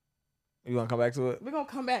 You gonna come back to it? We're gonna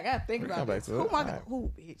come back. I gotta think We about come back this. to Who it. am I gonna? Alright.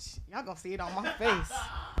 Who, bitch? Y'all gonna see it on my face.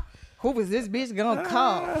 Who was this bitch gonna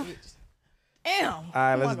call? Bitch? Damn. All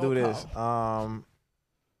right, Who am I let's do gonna this. call?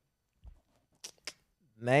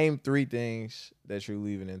 Name 3 things that you're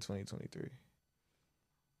leaving in 2023.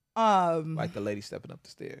 Like the lady stepping up the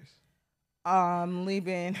stairs.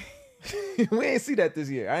 Leaving. We ain't see that this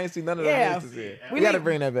year. I ain't see none of Yeah. that this year. We We gotta leave-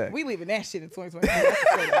 bring that back. We leaving that shit in 2023.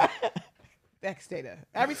 That can stay there.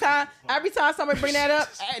 Every time somebody bring that up,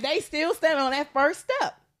 they still stand on that first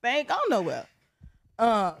step. They ain't going nowhere.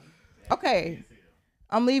 Okay.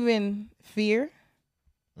 I'm leaving fear.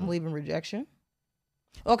 I'm leaving rejection.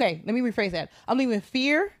 Okay, let me rephrase that. I'm leaving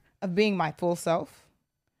fear of being my full self.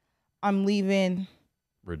 I'm leaving.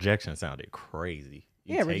 Rejection sounded crazy.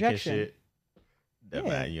 You Yeah, taking rejection. shit. That Yeah.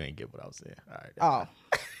 man, you ain't get what I was saying. All right.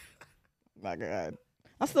 Oh, my God.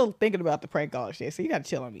 I'm still thinking about the prank call shit, so you gotta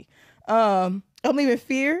chill on me. I'm leaving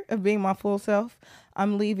fear of being my full self.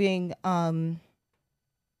 I'm leaving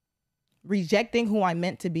rejecting who I'm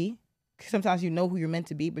meant to be. Sometimes you know who you're meant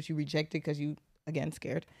to be, but you reject it because you, again,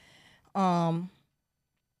 scared. And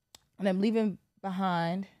I'm leaving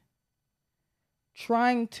behind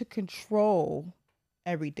trying to control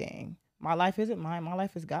everything. My life isn't mine. My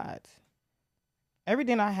life is God's.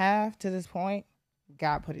 Everything I have to this point,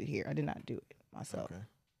 God put it here. I did not do it myself. Okay.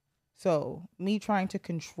 So me trying to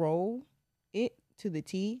control it to the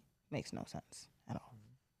T makes no sense at all.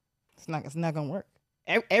 It's not gonna work.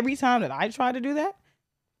 Every time that I try to do that,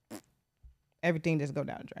 everything just go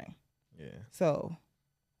down the drain. Yeah. So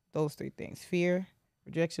those 3 things: fear,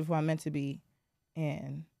 rejection of who I'm meant to be,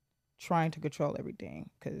 and trying to control everything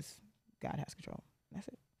because God has control. That's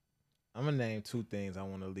it. I'm gonna name 2 things I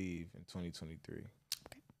want to leave in 2023.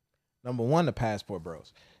 Okay. Number 1, the passport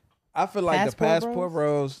bros. I feel like the passport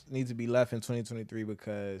bros need to be left in 2023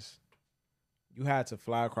 because you had to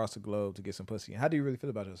fly across the globe to get some pussy. How do you really feel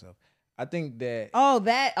about yourself? I think that.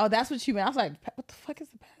 That's what you meant. I was like, what the fuck is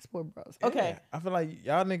the passport bros? Okay. Yeah, I feel like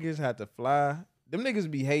y'all niggas had to fly. Them niggas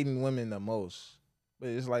be hating women the most, but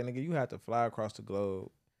it's like, nigga, you had to fly across the globe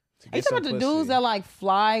to Are you get some talking about the pussy. dudes that like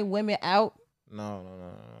fly women out? No.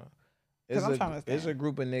 'Cause I'm trying to It's understand. a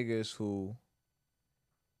group of niggas who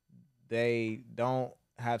they don't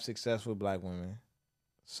have success with black women,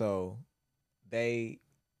 so they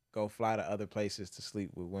go fly to other places to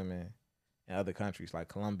sleep with women in other countries like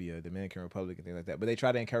Colombia, Dominican Republic, and things like that. But they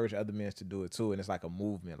try to encourage other men to do it too, and it's like a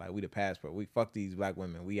movement. Like, we the passport. We fuck these black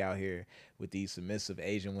women. We out here with these submissive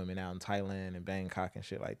Asian women out in Thailand and Bangkok and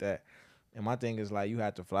shit like that. And my thing is, like, you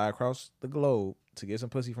had to fly across the globe to get some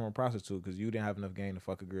pussy from a prostitute because you didn't have enough game to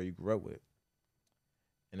fuck a girl you grew up with.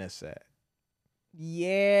 And that's sad.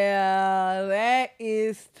 Yeah, that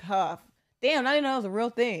is tough. Damn, I didn't know it was a real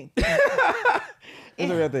thing. It's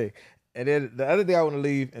a real thing. And then the other thing I want to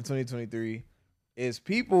leave in 2023 is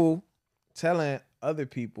people telling other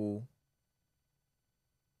people,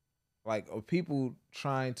 like, or people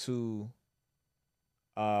trying to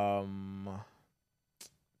tell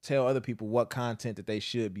other people what content that they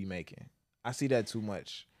should be making. I see that too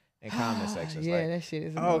much in comment sections. Yeah, like, that shit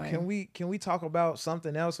is oh, annoying. can we talk about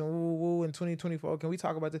something else and woo woo in 2024? Can we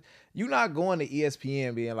talk about this? You're not going to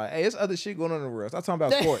ESPN being like, hey, there's other shit going on in the world. Stop talking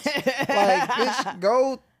about sports. Like, bitch,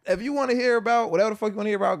 go if you want to hear about whatever the fuck you want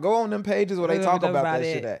to hear about, go on them pages where they talk about that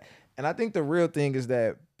shit at. And I think the real thing is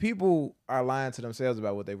that people are lying to themselves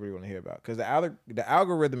about what they really want to hear about, because the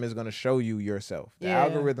algorithm is going to show you yourself. The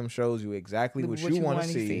algorithm shows you exactly what you want to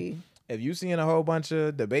see. If you seeing a whole bunch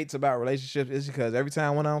of debates about relationships, it's because every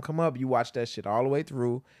time one of them come up, you watch that shit all the way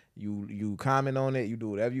through. You comment on it, you do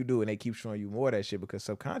whatever you do, and they keep showing you more of that shit because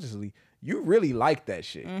subconsciously you really like that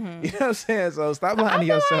shit. Mm-hmm. You know what I'm saying? So stop lying to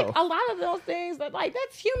yourself. Like a lot of those things, that like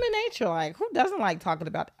that's human nature. Like, who doesn't like talking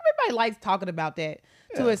about that? Everybody likes talking about that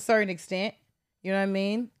to a certain extent. You know what I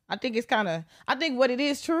mean? I think what it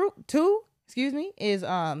is true too, is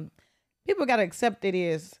people gotta accept it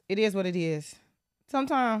is what it is.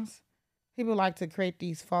 Sometimes people like to create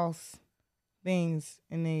these false things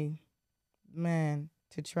and they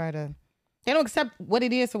don't accept what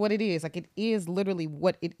it is for what it is. Like, it is literally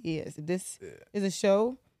what it is. This is a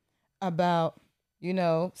show about,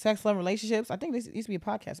 sex, love, relationships. I think this used to be a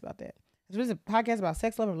podcast about that. If there's a podcast about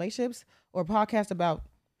sex, love, and relationships, or a podcast about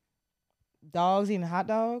dogs eating hot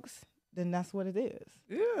dogs, then that's what it is.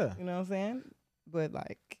 Yeah. You know what I'm saying? But,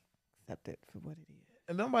 like, accept it for what it is.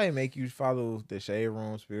 And nobody make you follow the Shade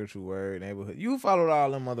Room, Spiritual Word, Neighborhood. You followed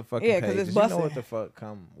all them motherfucking pages. Because it's you busting. know what the fuck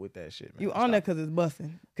come with that shit, man. You on that because it's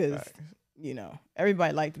busting. Because,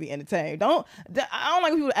 everybody like to be entertained. I don't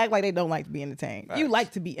like people to act like they don't like to be entertained. Facts. You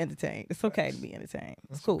like to be entertained. It's okay to be entertained.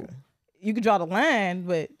 It's cool. Okay. You can draw the line,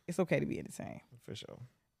 but it's okay to be entertained. For sure.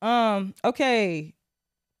 Okay.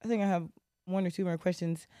 I think I have one or two more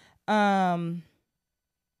questions. Okay.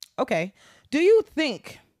 Do you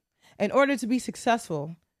think in order to be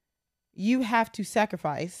successful, you have to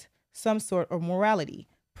sacrifice some sort of morality?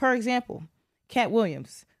 For example, Cat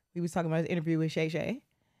Williams, we was talking about his interview with Shay Shay,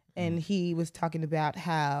 and he was talking about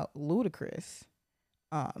how Ludacris,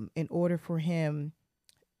 in order for him,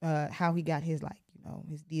 how he got his,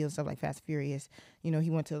 his deal, stuff like Fast and Furious, he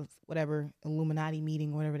went to whatever Illuminati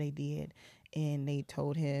meeting, whatever they did, and they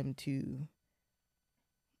told him to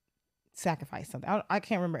sacrifice something. I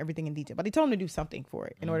can't remember everything in detail, but they told him to do something for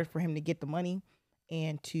it in order for him to get the money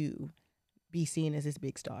and to be seen as this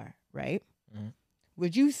big star, right? Mm-hmm.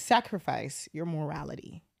 Would you sacrifice your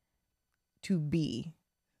morality to be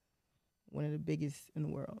one of the biggest in the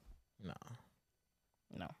world? No.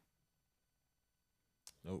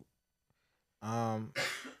 Nope.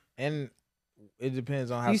 And it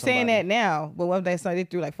depends on how you saying that now, but what if they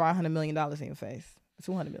threw like $500 million in your face,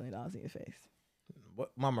 $200 million in your face?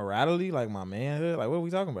 What, my morality, like my manhood, like what are we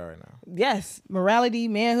talking about right now? Yes, morality,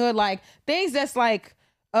 manhood, like things that's like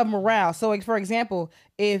of morale. So, like, for example,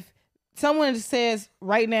 if someone says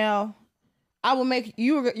right now, I will make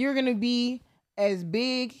you're gonna be as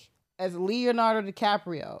big as Leonardo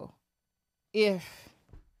DiCaprio if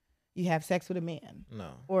you have sex with a man.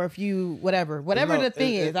 No. Or if you whatever the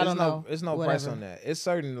thing is, I don't know. It's no price on that. It's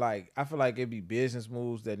certain, like, I feel like it'd be business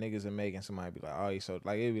moves that niggas are making. Somebody be like, oh, so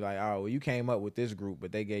like it'd be like, oh, well, you came up with this group,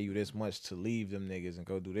 but they gave you this much to leave them niggas and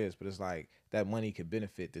go do this. But it's like that money could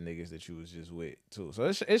benefit the niggas that you was just with too. So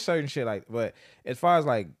it's certain shit like. But as far as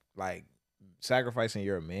like sacrificing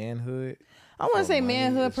your manhood, I wouldn't say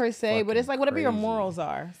manhood per se, but it's like whatever your morals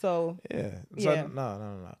are. So yeah.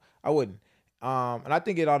 No. I wouldn't. And I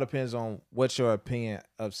think it all depends on what your opinion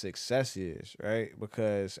of success is, right?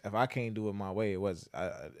 Because if I can't do it my way,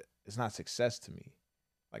 it's not success to me.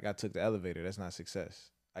 Like, I took the elevator, that's not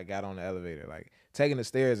success. I got on the elevator. Like, taking the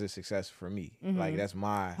stairs is success for me. Mm-hmm. Like, that's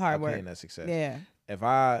my opinion of success. Yeah. If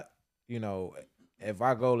our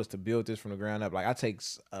goal is to build this from the ground up, like, I take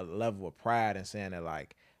a level of pride in saying that,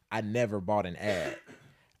 like, I never bought an ad.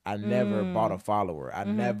 I never bought a follower. I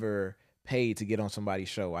never paid to get on somebody's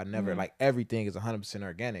show. I never, like, everything is 100%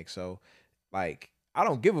 organic. So, like, I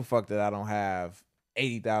don't give a fuck that I don't have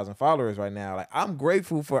 80,000 followers right now. Like, I'm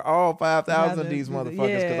grateful for all 5,000 of these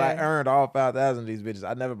motherfuckers because I earned all 5,000 of these bitches.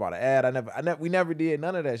 I never bought an ad. We never did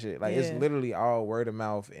none of that shit. Like, it's literally all word of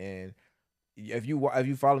mouth. And if you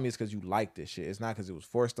follow me, it's because you like this shit. It's not because it was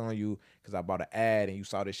forced on you because I bought an ad and you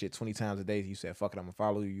saw this shit 20 times a day. You said, fuck it, I'm gonna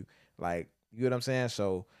follow you. Like, you know what I'm saying?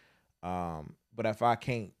 So, but if I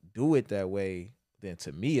can't do it that way, then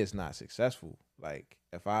to me it's not successful. Like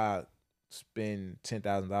if I spend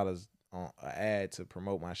 $10,000 on an ad to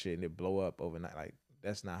promote my shit and it blow up overnight, like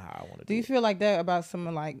that's not how I want to do. Do you it. feel like that about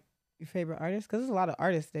someone like your favorite artist? Because there's a lot of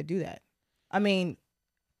artists that do that. I mean,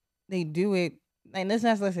 they do it, and that's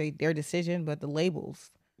not let's say their decision, but the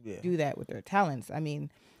labels do that with their talents. I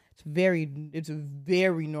mean, it's a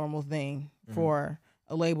very normal thing for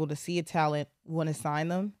a label to see a talent, want to sign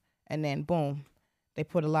them, and then boom, they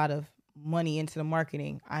put a lot of money into the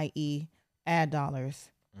marketing, i.e., ad dollars,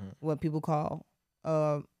 what people call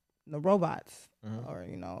the robots, or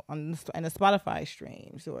in the Spotify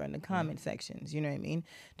streams or in the comment sections. You know what I mean?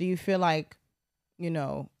 Do you feel like,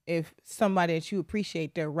 if somebody that you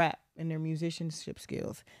appreciate their rap and their musicianship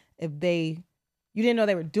skills, if you didn't know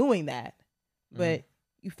they were doing that, but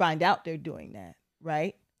you find out they're doing that,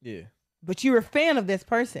 right? Yeah. But you're a fan of this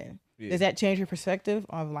person. Yeah. Does that change your perspective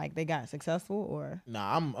of like they got successful or?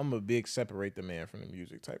 Nah, I'm a big separate the man from the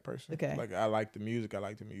music type person. Okay. Like I like the music. You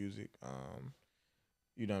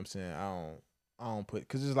know what I'm saying? I don't put,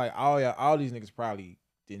 cause it's like all these niggas probably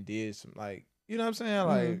did some, like, you know what I'm saying?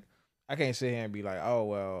 Like I can't sit here and be like, oh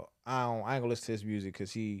well, I ain't gonna listen to his music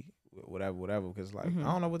cause he whatever. Cause like I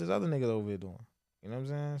don't know what this other nigga over here doing. You know what I'm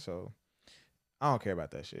saying? So I don't care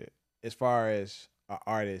about that shit. As far as an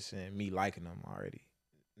artist and me liking them already.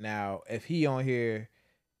 Now, if he on here,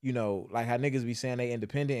 like how niggas be saying they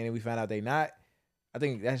independent and then we find out they not, I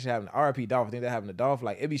think that should happen to RP Dolph. I think that happened to Dolph.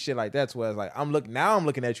 Like, it be shit like that to where it's like, I'm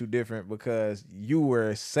looking at you different because you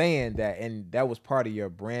were saying that, and that was part of your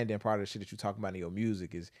brand and part of the shit that you talking about in your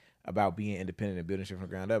music is about being independent and building shit from the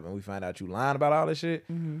ground up, and we find out you lying about all this shit,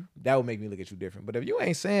 that would make me look at you different. But if you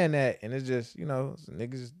ain't saying that, and it's just,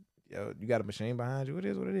 niggas, you got a machine behind you, it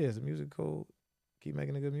is what it is. The music cool. Keep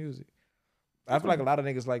making the good music. I feel like a lot of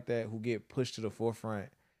niggas like that who get pushed to the forefront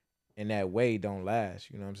in that way don't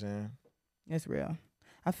last. You know what I'm saying? It's real.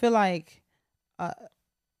 I feel like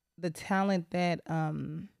the talent that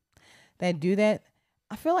do that,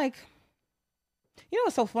 I feel like,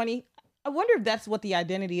 what's so funny? I wonder if that's what the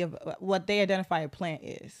identity of what they identify a plant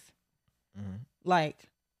is.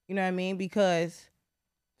 Like, you know what I mean? Because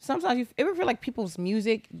sometimes you ever feel like people's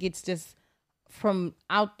music gets just from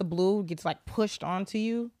out the blue, gets like pushed onto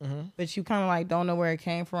you, but you kind of like don't know where it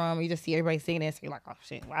came from. You just see everybody singing it, so you're like, oh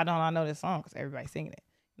shit, why don't I know this song? Because everybody's singing it.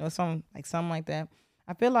 Something like that.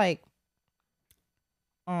 I feel like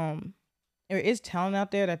there is talent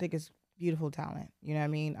out there that I think is beautiful talent. You know what I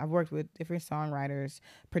mean? I've worked with different songwriters,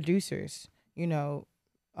 producers. One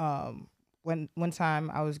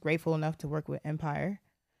time I was grateful enough to work with Empire.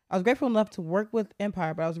 I was grateful enough to work with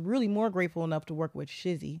Empire, but I was really more grateful enough to work with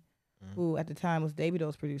Shizzy, who at the time was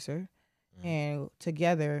Davido's producer. And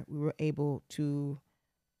together we were able to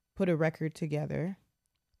put a record together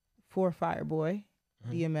for Fireboy,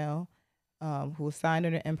 DML, who was signed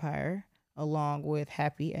under Empire, along with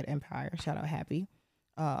Happy at Empire. Shout out Happy.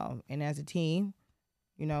 And as a team,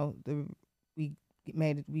 we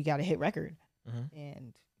got a hit record.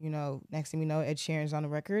 And next thing we know, Ed Sheeran's on the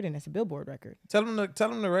record, and it's a Billboard record. Tell them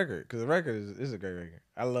the record, because the record is a great record.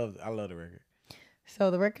 I love the record. So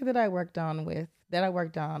the record that I worked on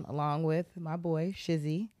along with my boy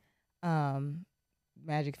Shizzy,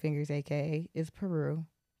 Magic Fingers, aka is Peru,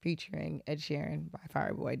 featuring Ed Sheeran by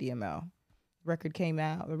Fireboy DML.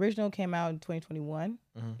 The original came out in 2021,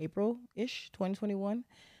 April-ish 2021,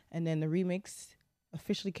 and then the remix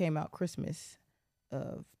officially came out Christmas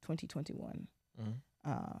of 2021.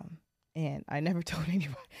 And I never told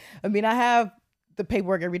anybody. I mean, I have the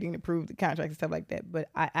paperwork, everything to prove the contract and stuff like that, but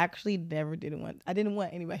I actually didn't want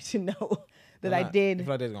anybody to know that I did. You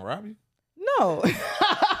feel like they was gonna rob you? No.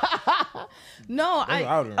 No,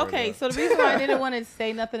 okay, so the reason why I didn't want to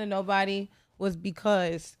say nothing to nobody was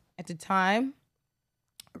because at the time,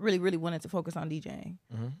 I really, really wanted to focus on DJing.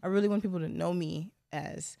 I really want people to know me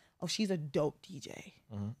as, oh, she's a dope DJ.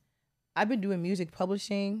 I've been doing music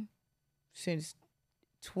publishing since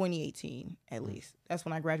 2018, at least. That's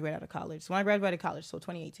when I graduated out of college. So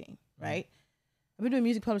 2018, right? I've been doing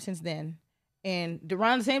music publishing since then. And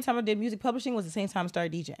around the same time I did music publishing was the same time I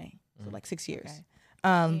started DJing. So like 6 years.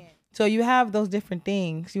 Okay. So you have those different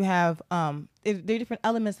things. You have there are different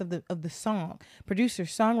elements of the song. Producer,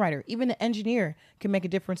 songwriter, even the engineer can make a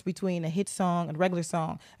difference between a hit song and a regular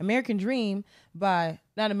song. Location by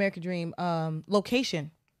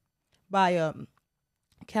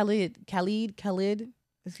Khalid.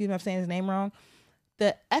 Excuse me, I'm saying his name wrong.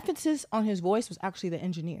 The emphasis on his voice was actually the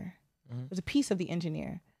engineer. It was a piece of the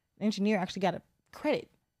engineer. The engineer actually got a credit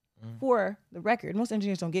for the record. Most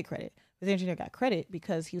engineers don't get credit. The engineer got credit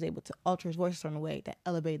because he was able to alter his voice in a way that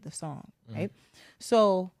elevated the song, right?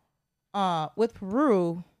 So with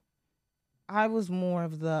Peru, I was more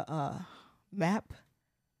of the Map,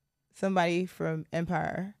 somebody from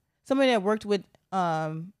Empire, somebody that worked with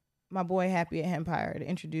my boy Happy at Empire that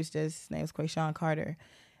introduced us. His name was Quayshawn Carter.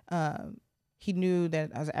 He knew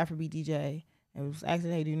that I was an Afrobeat DJ and was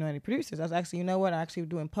asking, hey, do you know any producers? I was actually, you know what? I'm actually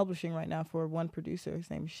doing publishing right now for one producer. His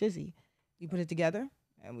name is Shizzy. We put it together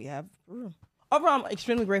and we have. Overall, I'm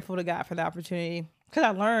extremely grateful to God for the opportunity because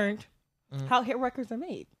I learned how hit records are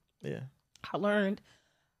made. Yeah. I learned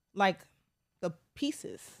like the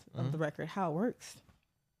pieces of the record, how it works.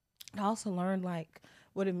 I also learned like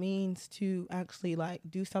what it means to actually like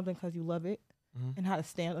do something because you love it and how to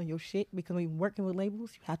stand on your shit. Because when you're working with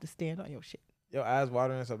labels, you have to stand on your shit. Your eyes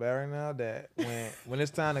watering so bad right now that when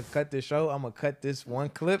it's time to cut this show, I'm gonna cut this one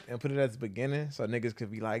clip and put it at the beginning so niggas could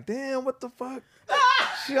be like, damn, what the fuck?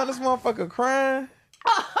 She on this motherfucker crying.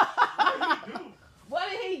 What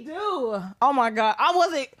did he do? Oh my God. I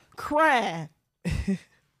wasn't crying.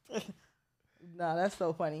 Nah, that's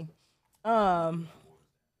so funny. That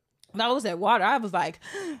was that water. I was like,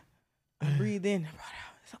 I breathed in, brought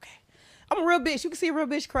out. It's okay. I'm a real bitch. You can see a real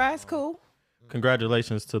bitch cry. It's cool.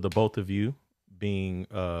 Congratulations to the both of you being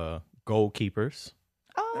goalkeepers.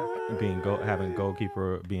 Being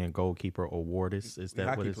goalkeeper awardist. Is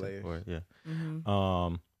that what it's for? Yeah.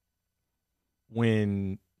 Mm-hmm.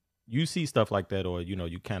 When you see stuff like that, or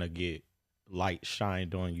you kind of get light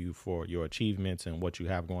shined on you for your achievements and what you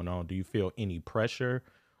have going on, do you feel any pressure,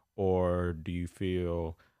 or do you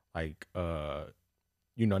feel like now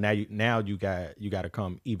you got to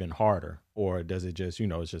come even harder, or does it just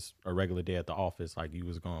it's just a regular day at the office, like you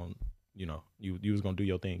was going you was gonna do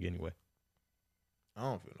your thing anyway? I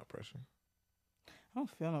don't feel no pressure. I don't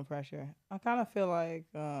feel no pressure. I kind of feel like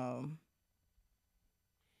the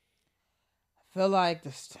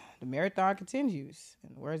marathon continues.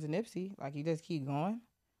 In the words of Nipsey, like you just keep going.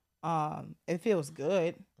 It feels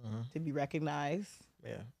good to be recognized,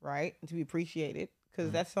 right, and to be appreciated,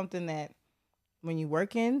 because that's something that when you're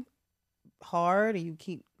working hard and you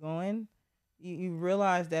keep going, you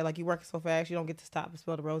realize that like you're working so fast, you don't get to stop and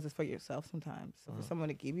smell the roses for yourself sometimes. So for someone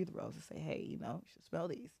to give you the roses, say, hey, you should smell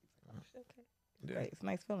these. Oh, shit, okay. Yeah. Great. It's a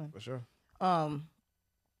nice feeling. For sure. I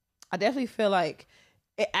definitely feel like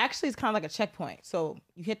it actually is kind of like a checkpoint. So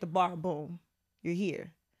you hit the bar, boom, you're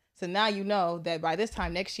here. So now you know that by this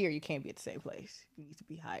time next year, you can't be at the same place. You need to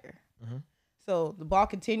be higher. So the ball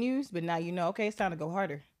continues, but now you know, okay, it's time to go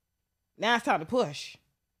harder. Now it's time to push.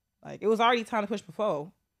 Like it was already time to push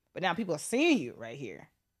before, but now people are seeing you right here.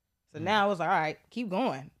 So now it's like, all right, keep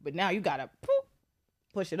going. But now you got to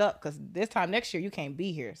push it up, because this time next year, you can't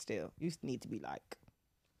be here still. You need to be like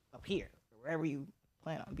up here, wherever you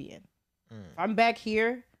plan on being. If I'm back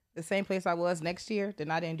here, the same place I was next year,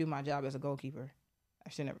 then I didn't do my job as a goalkeeper. I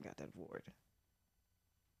should never got that award.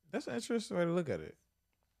 That's an interesting way to look at it.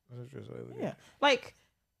 Yeah. Like,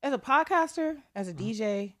 as a podcaster, as a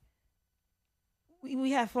DJ,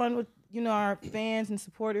 we have fun with, our fans and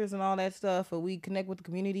supporters and all that stuff, or we connect with the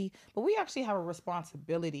community, but we actually have a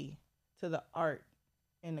responsibility to the art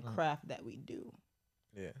and the craft that we do.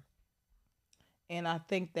 Yeah. And I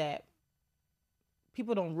think that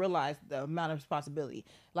people don't realize the amount of responsibility.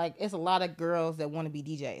 Like, it's a lot of girls that want to be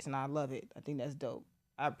DJs, and I love it. I think that's dope.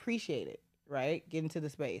 I appreciate it, right? Get into the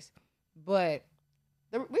space. But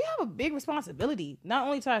we have a big responsibility, not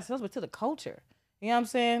only to ourselves, but to the culture. You know what I'm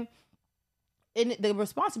saying? And the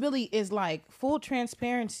responsibility is like full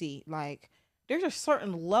transparency. Like, there's a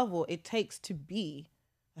certain level it takes to be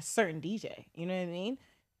a certain DJ. You know what I mean?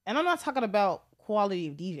 And I'm not talking about quality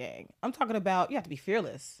of DJing. I'm talking about you have to be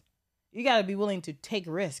fearless. You got to be willing to take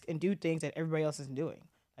risks and do things that everybody else isn't doing.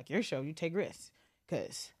 Like your show, you take risks.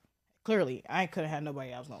 Because clearly, I couldn't have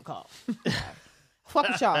nobody I was going to call.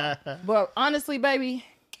 Fuck y'all. But honestly, baby,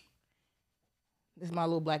 this is my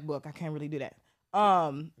little black book. I can't really do that.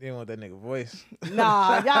 You didn't want that nigga voice.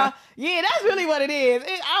 Nah, y'all. Yeah, that's really what it is.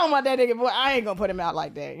 I don't want that nigga voice. I ain't going to put him out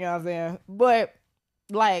like that. You know what I'm saying? But,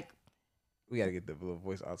 like, we got to get the little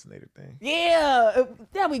voice alternator thing. Yeah.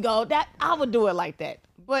 There we go. I would do it like that.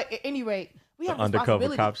 But at any rate, we have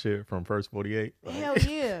undercover cop shit from First 48. Hell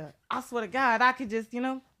yeah. I swear to God, I could just,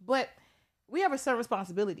 but we have a certain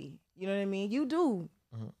responsibility. You know what I mean? You do.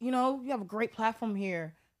 You have a great platform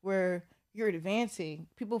here where you're advancing.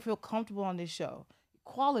 People feel comfortable on this show.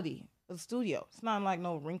 Quality of the studio. It's not like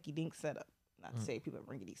no rinky-dink setup. Not to say people have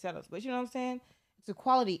rinky-dink setups, but you know what I'm saying? It's a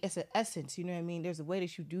quality. It's an essence. You know what I mean? There's a way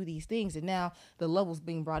that you do these things, and now the level's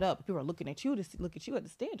being brought up. People are looking at you to look at you at the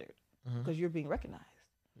standard because you're being recognized.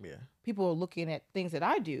 Yeah. People are looking at things that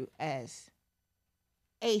I do as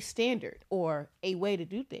a standard or a way to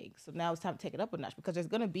do things. So now it's time to take it up a notch, because there's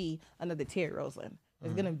going to be another Terry Roseland.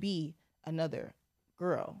 There's going to be another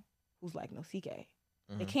girl who's like Nosike.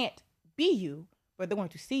 It can't be you, but they're going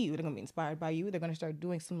to see you. They're going to be inspired by you. They're going to start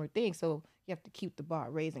doing similar things. So you have to keep the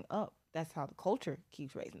bar raising up. That's how the culture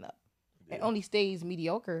keeps raising up. Yeah. It only stays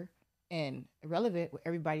mediocre and irrelevant where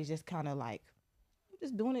everybody's just kind of like,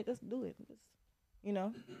 just doing it, just do it. Just, you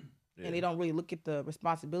know? Yeah. And they don't really look at the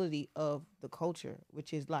responsibility of the culture,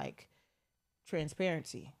 which is like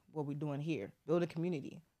transparency, what we're doing here, build a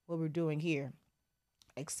community, what we're doing here,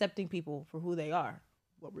 accepting people for who they are,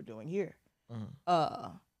 what we're doing here.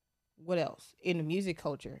 Mhm. What else? In the music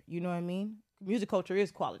culture, you know what I mean? Music culture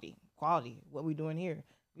is quality. Quality, what we doing here.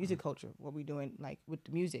 Music culture, what we doing like with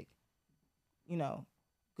the music. You know,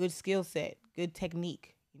 good skill set, good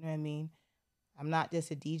technique. You know what I mean? I'm not just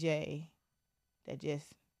a DJ that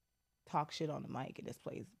just talk shit on the mic and just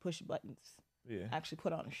plays push buttons. Yeah. Actually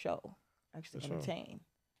put on a show. Actually For sure. entertain.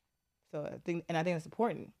 So I think it's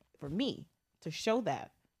important for me to show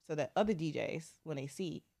that so that other DJs, when they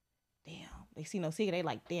see, damn, they see Nosike, they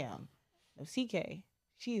like, damn, Nosike,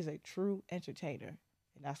 she is a true entertainer.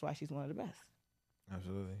 And that's why she's one of the best.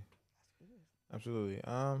 Absolutely. Absolutely.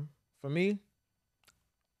 For me,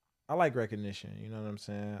 I like recognition. You know what I'm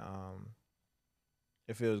saying?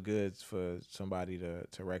 It feels good for somebody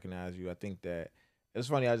to recognize you. I think that it's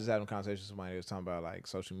funny. I just had a conversation with somebody who was talking about like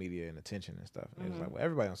social media and attention and stuff. And it was like, well,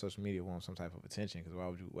 everybody on social media wants some type of attention because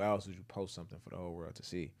why else would you post something for the whole world to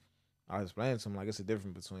see? I was explaining to him like it's a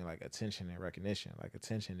difference between like attention and recognition. Like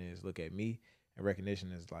attention is look at me, and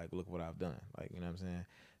recognition is like look what I've done. Like, you know what I'm saying?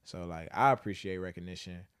 So like I appreciate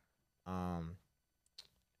recognition. I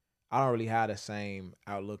don't really have the same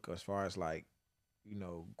outlook as far as like, you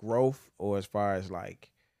know, growth or as far as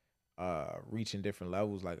like reaching different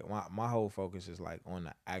levels. Like my whole focus is like on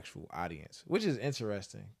the actual audience, which is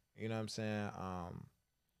interesting. You know what I'm saying?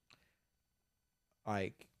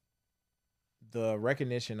 Like the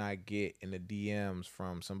recognition I get in the DMs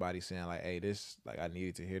from somebody saying like, hey, this, like I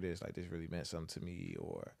needed to hear this, like this really meant something to me,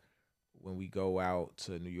 or when we go out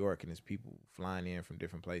to New York and there's people flying in from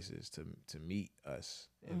different places to meet us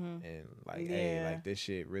and like, hey, like this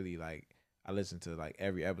shit really like I listened to like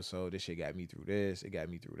every episode. This shit got me through this. It got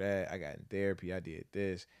me through that. I got in therapy. I did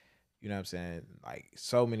this. You know what I'm saying? Like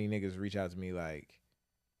so many niggas reach out to me like,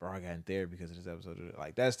 bro, I got in therapy because of this episode.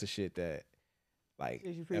 Like that's the shit that like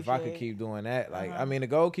if I could keep doing that, like I mean the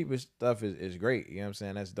goalkeeper stuff is great. You know what I'm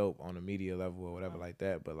saying? That's dope on the media level or whatever like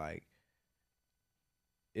that. But like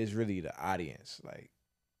it's really the audience, like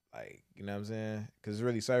you know what I'm saying? Because it's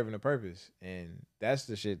really serving a purpose, and that's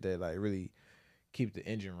the shit that like really keep the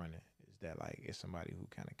engine running. Is that like it's somebody who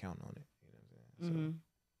kind of count on it? You know what I'm saying?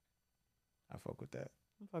 So I fuck with that.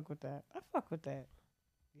 I fuck with that.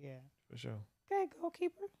 Yeah. For sure. Okay,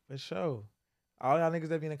 goalkeeper. For sure. All y'all niggas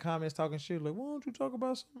that be in the comments talking shit like, why don't you talk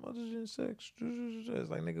about something other than sex? It's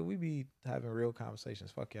like, nigga, we be having real conversations.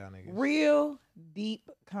 Fuck y'all niggas. Real deep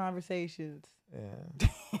conversations. Yeah.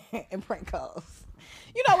 And prank calls.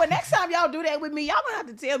 You know what? Next time y'all do that with me, y'all gonna have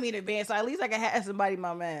to tell me in advance so at least I can have somebody in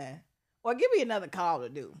my mind. Or give me another call to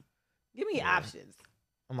do. Give me options.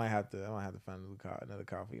 I might have to find another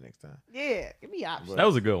call for you next time. Yeah, give me options. That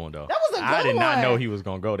was a good one though. That was a good one. I did not know he was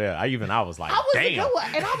gonna go there. I was like, damn. A good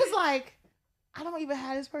one. And I was like, I don't even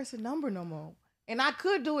have this person's number no more. And I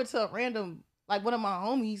could do it to a random, like one of my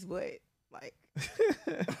homies, but like,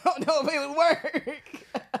 I don't know if it would work.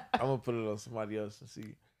 I'm gonna put it on somebody else and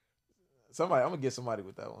see. I'm gonna get somebody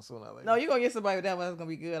with that one sooner or later. No, you're gonna get somebody with that one that's gonna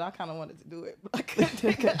be good. I kind of wanted to do it, but I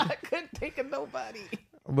couldn't think of nobody.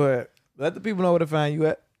 But let the people know where to find you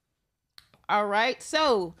at. All right.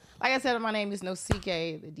 So, like I said, my name is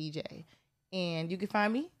Nosike, the DJ. And you can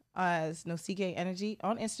find me as Nosike Energy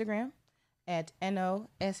on Instagram at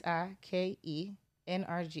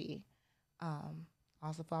NOSIKENRG.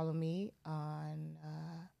 Also follow me on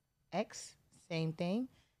X, same thing.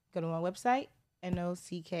 Go to my website,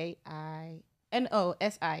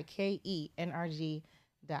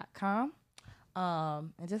 NOSIKENRG.com.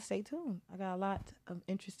 And just stay tuned. I got a lot of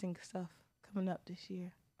interesting stuff coming up this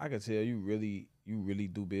year. I can tell you really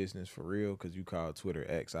do business for real because you call Twitter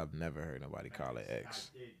X. I've never heard nobody call it X.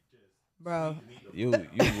 Bro, you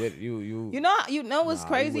know what's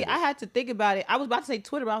crazy? I had to think about it. I was about to say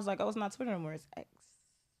Twitter, but I was like, oh, it's not Twitter anymore. It's X.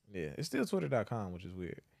 Yeah, it's still Twitter.com, which is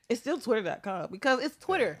weird. It's still Twitter.com because it's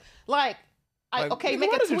Twitter. Like okay, nigga,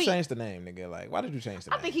 make a tweet. Why did you change the name, nigga? Like, why did you change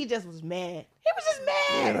the name? I think he just was mad. He was just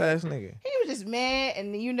mad. Yeah, ass nigga. He was just mad,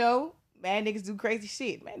 and mad niggas do crazy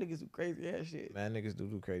shit. Mad niggas do crazy ass shit. Mad niggas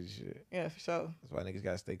do crazy shit. Yeah, for sure. That's why niggas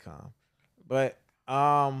gotta stay calm. But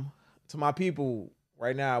to my people,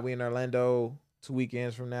 right now we in Orlando 2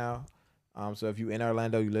 weekends from now. So if you in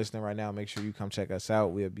Orlando, you listening right now, make sure you come check us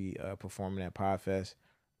out. We'll be performing at Podfest.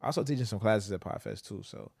 Also teaching some classes at Podfest too.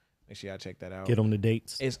 So Make sure y'all check that out. Get them the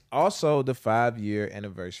dates. It's also the 5-year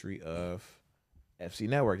anniversary of FC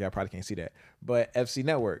Network. Y'all probably can't see that, but FC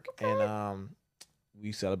Network, and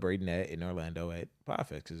we celebrating that in Orlando at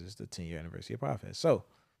Podfest because it's the 10-year anniversary of Podfest. So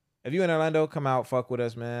if you in Orlando, come out, fuck with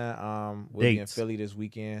us, man. We'll be in Philly this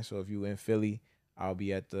weekend. So if you in Philly, I'll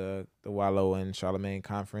be at the Wallow and Charlemagne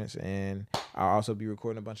conference, and I'll also be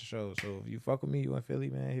recording a bunch of shows. So if you fuck with me, you in Philly,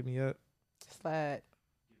 man, hit me up. Slide.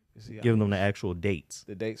 Give them the actual dates.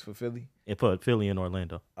 The dates for Philly. And for Philly and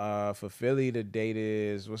Orlando. For Philly, the date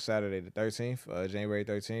is what's Saturday, the 13th, January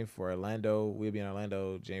 13th. For Orlando, we'll be in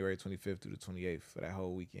Orlando January 25th through the 28th for that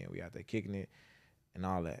whole weekend. We out there kicking it and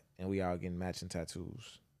all that, and we all getting matching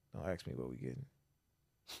tattoos. Don't ask me what we getting.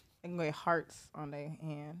 They can get hearts on their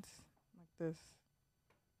hands like this.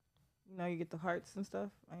 You know, you get the hearts and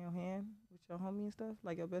stuff on your hand with your homie and stuff,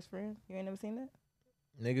 like your best friend. You ain't never seen that?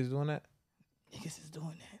 Niggas doing that? Niggas is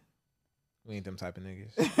doing that. We ain't them type of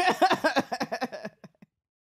niggas.